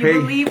it. You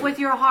believe with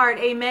your heart.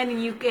 Amen.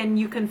 And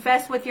you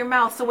confess with your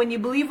mouth. So when you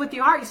believe with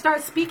your heart, you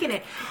start speaking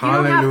it. You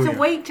don't have to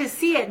wait to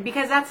see it,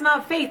 because that's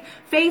not faith.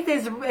 Faith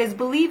is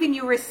believing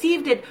you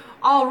received it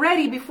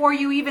already before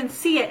you even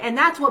see it. And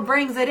that's what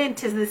brings it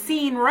into the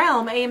seen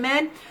realm.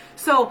 Amen.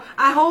 So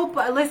I hope,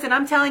 listen,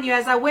 I'm telling you,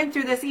 as I went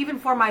through this, even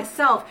for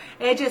myself,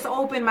 it just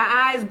opened my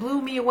eyes,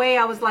 blew me away.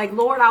 I was like,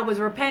 Lord, I was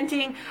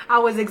repenting. I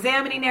was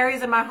examining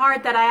areas in my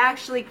heart that I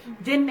actually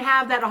didn't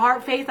have that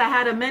heart faith. I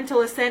had a mental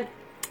assent,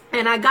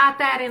 and I got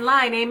that in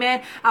line.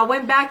 Amen. I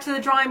went back to the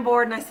drawing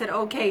board and I said,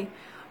 okay,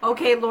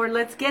 Lord,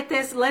 let's get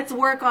this. Let's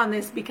work on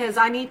this, because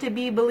I need to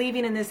be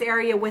believing in this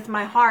area with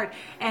my heart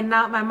and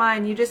not my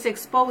mind. You just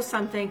exposed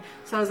something.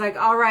 So I was like,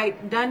 all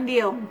right, done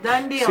deal.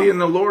 See,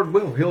 and the Lord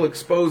will. He'll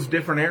expose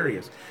different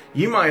areas.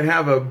 You might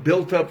have a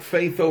built-up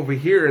faith over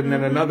here and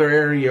then another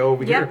area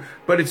over here.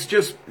 But it's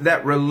just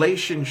that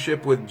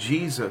relationship with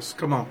Jesus,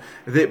 come on,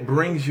 that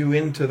brings you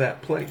into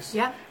that place.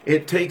 Yeah.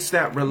 It takes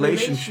that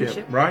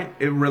relationship, right?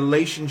 A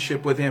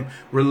relationship with Him,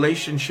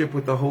 relationship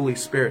with the Holy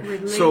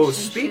Spirit. So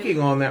speaking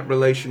on that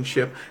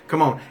relationship,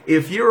 come on,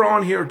 if you're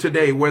on here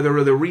today,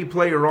 whether the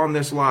replay or on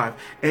this live,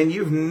 and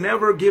you've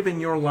never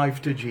given your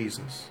life to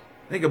Jesus,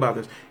 think about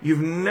this. You've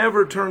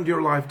never turned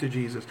your life to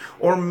Jesus.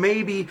 Or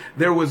maybe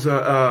there was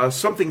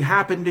something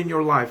happened in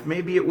your life.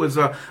 Maybe it was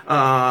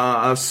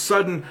a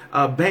sudden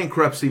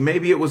bankruptcy.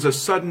 Maybe it was a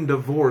sudden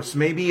divorce.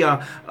 Maybe,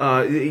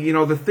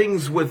 the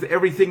things with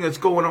everything that's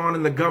going on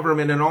in the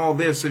government and all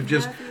this have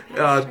just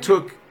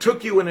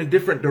took you in a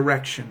different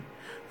direction.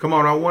 Come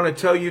on, I want to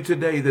tell you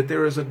today that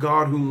there is a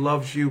God who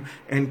loves you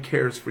and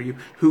cares for you,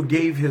 who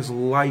gave His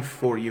life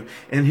for you.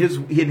 And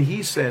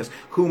He says,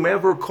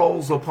 whomever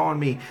calls upon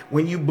me,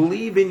 when you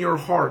believe in your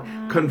heart,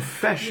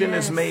 confession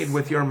is made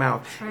with your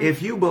mouth. Right.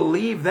 If you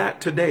believe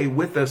that today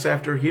with us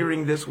after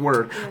hearing this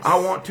word, I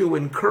want to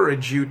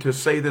encourage you to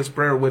say this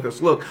prayer with us.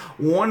 Look,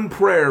 one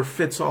prayer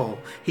fits all.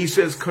 He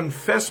says,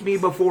 confess me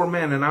before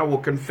men and I will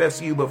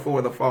confess you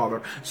before the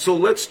Father. So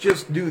let's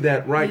just do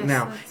that right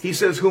now. He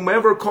says,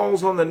 whomever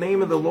calls on the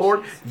name of the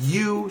Lord,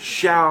 you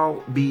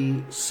shall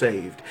be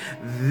saved.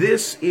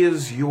 This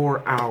is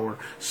your hour.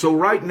 So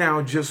right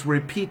now, just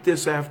repeat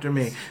this after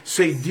me.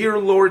 Say, dear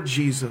Lord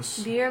Jesus.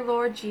 Dear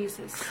Lord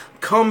Jesus.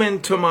 Come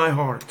into my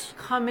heart.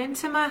 Come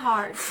into my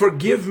heart.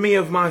 Forgive me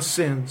of my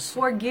sins.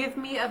 Forgive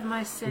me of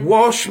my sins.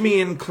 Wash me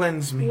and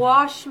cleanse me.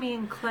 Wash me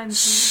and cleanse me.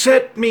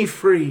 Set me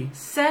free.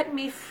 Set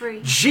me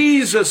free.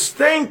 Jesus,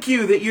 thank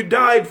you that you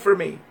died for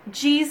me.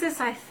 Jesus,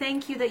 I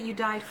thank you that you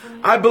died for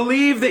me. I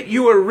believe that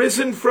you are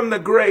risen from the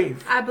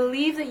grave. I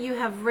believe that you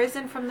have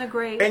risen from the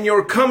grave. And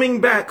you're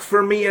coming back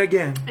for me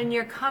again. And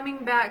you're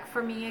coming back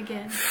for me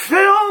again.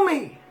 Fill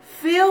me.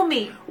 Fill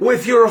me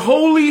with your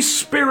Holy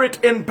Spirit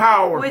and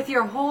power. With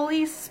your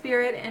Holy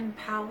Spirit and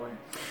power.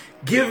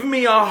 Give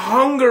me a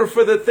hunger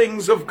for the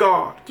things of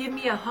God. Give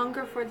me a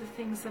hunger for the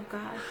things of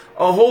God.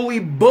 A holy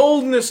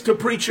boldness to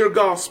preach your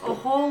gospel. A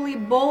holy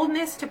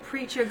boldness to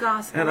preach your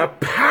gospel. And a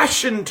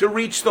passion to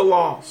reach the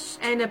lost.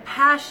 And a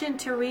passion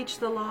to reach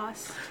the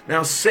lost.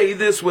 Now say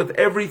this with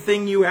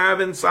everything you have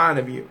inside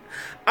of you.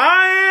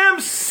 I am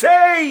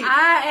saved.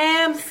 I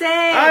am saved.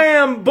 I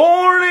am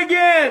born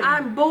again.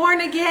 I'm born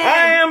again.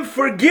 I am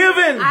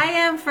forgiven. I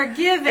am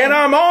forgiven. And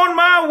I'm on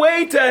my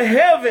way to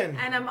heaven.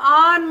 And I'm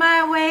on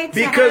my way to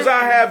heaven. Because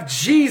I have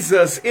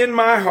Jesus in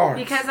my heart.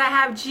 Because I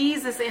have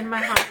Jesus in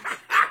my heart.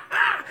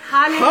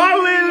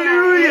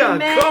 Hallelujah.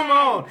 Amen. Come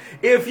on.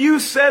 If you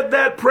said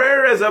that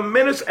prayer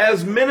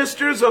as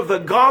ministers of the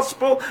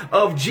gospel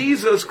of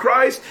Jesus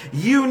Christ,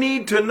 you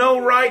need to know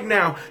right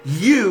now,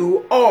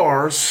 you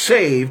are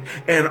saved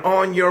and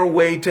on your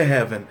way to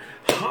heaven.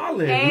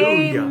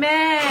 Hallelujah.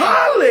 Amen.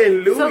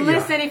 Hallelujah. So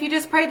listen, if you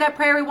just prayed that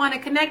prayer, we want to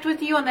connect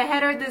with you. On the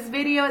header of this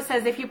video, it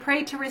says, if you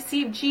prayed to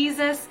receive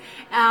Jesus,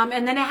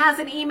 and then it has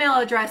an email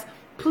address.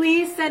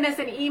 Please send us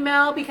an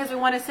email because we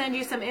want to send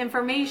you some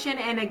information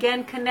and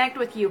again connect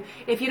with you.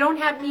 If you don't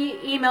have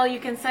email, you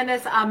can send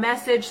us a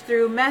message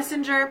through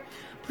Messenger.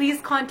 Please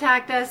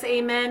contact us.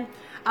 Amen.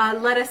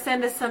 Let us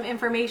send us some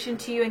information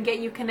to you and get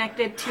you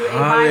connected to a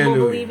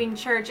Bible-believing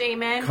church.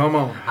 Amen. Come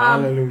on.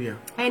 Hallelujah.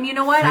 And you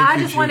know what? I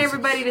just want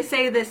everybody to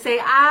say this. Say,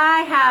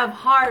 I have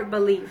heart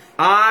belief.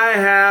 I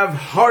have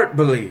heart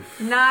belief.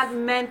 Not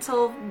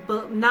mental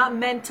belief.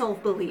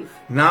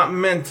 Not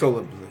mental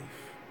belief.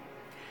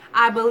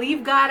 I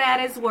believe God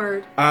at His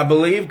word. I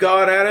believe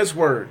God at His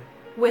word.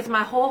 With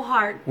my whole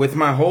heart. With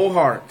my whole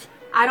heart.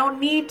 I don't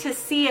need to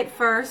see it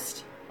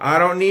first. I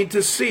don't need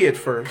to see it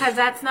first. Because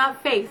that's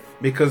not faith.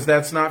 Because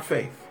that's not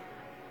faith.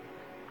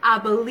 I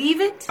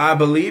believe it. I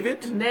believe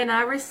it. And then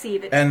I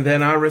receive it. And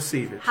then I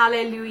receive it.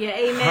 Hallelujah.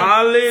 Amen.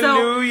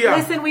 Hallelujah. So,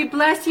 listen, we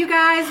bless you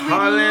guys. We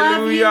Hallelujah.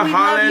 love you. We Hallelujah.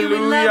 love you.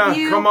 We love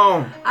you. Come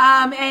on.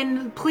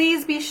 And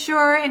please be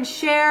sure and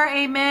share.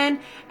 Amen.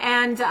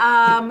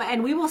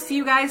 And we will see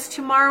you guys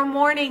tomorrow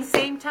morning,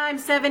 same time,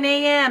 7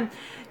 a.m.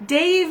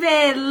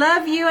 David,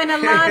 love you, and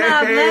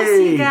Alana,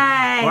 bless you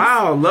guys.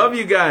 Wow, love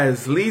you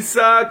guys.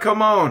 Lisa,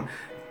 come on.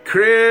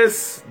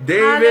 Chris,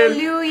 David.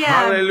 Hallelujah.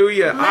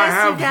 Hallelujah. Bless I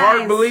have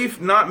heart belief,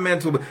 not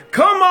mental belief.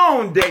 Come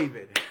on,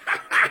 David.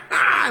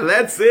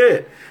 That's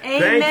it.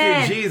 Amen.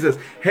 Thank you, Jesus.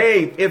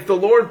 Hey, if the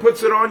Lord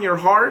puts it on your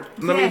heart,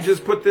 let me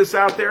just put this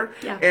out there,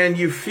 and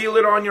you feel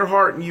it on your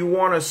heart and you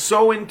want to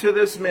sow into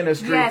this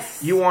ministry,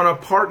 you want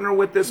to partner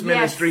with this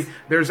ministry,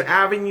 there's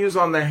avenues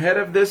on the head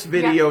of this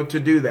video to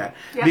do that.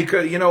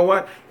 Because you know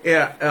what? We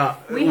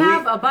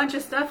have a bunch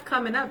of stuff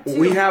coming up, too.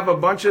 We have a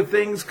bunch of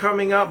things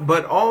coming up,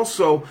 but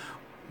also,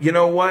 you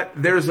know what?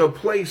 There's a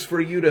place for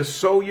you to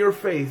sow your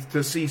faith,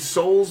 to see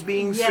souls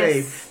being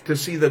saved, to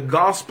see the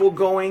gospel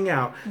going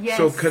out.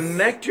 So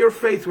connect your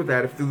faith with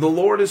that. If the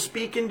Lord is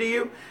speaking to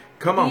you,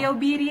 come on. Be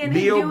obedient.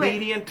 Be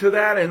obedient to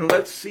that, and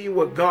let's see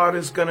what God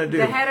is going to do.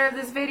 The header of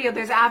this video,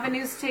 there's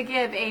avenues to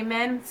give.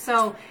 Amen.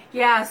 So,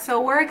 yeah,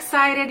 so we're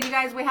excited. You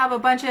guys, we have a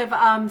bunch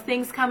of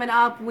things coming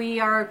up. We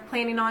are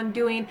planning on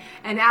doing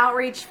an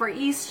outreach for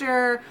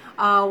Easter.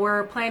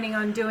 We're planning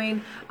on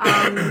doing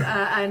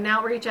an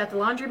outreach at the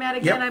laundromat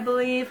again, I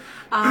believe.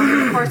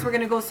 Of course, we're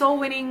going to go soul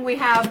winning. We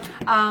have,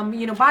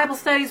 Bible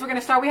studies we're going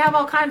to start. We have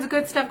all kinds of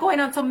good stuff going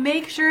on. So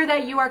make sure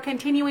that you are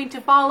continuing to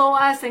follow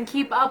us and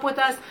keep up with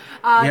us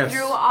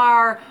through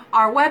our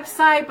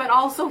website, but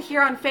also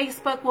here on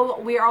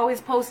Facebook. We are always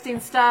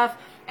posting stuff.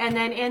 And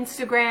then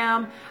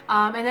Instagram.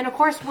 And then, of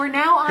course, we're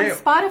now on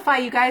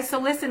Spotify, you guys. So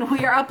listen,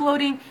 we are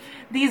uploading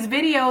these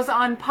videos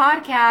on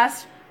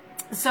podcast.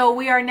 So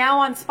we are now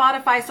on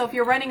Spotify. So if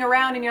you're running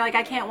around and you're like,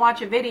 I can't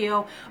watch a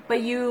video,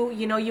 but you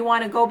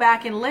want to go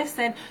back and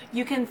listen,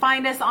 you can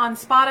find us on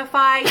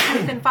Spotify,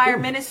 Truth and Fire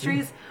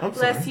Ministries.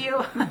 Bless you.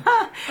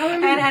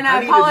 and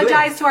I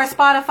apologize to our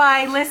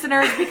Spotify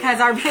listeners because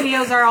our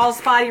videos are all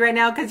spotty right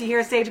now because you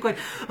hear Sage going,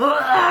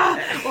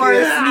 or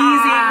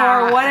sneezing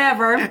or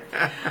whatever,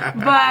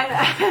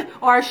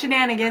 or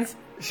shenanigans.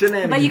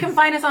 But you can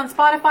find us on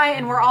Spotify,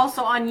 and we're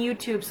also on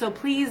YouTube. So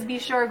please be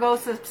sure, go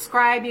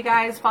subscribe, you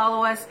guys.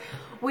 Follow us.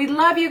 We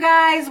love you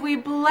guys. We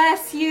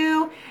bless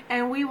you.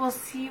 And we will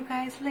see you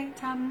guys later.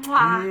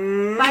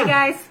 Mwah. Bye,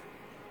 guys.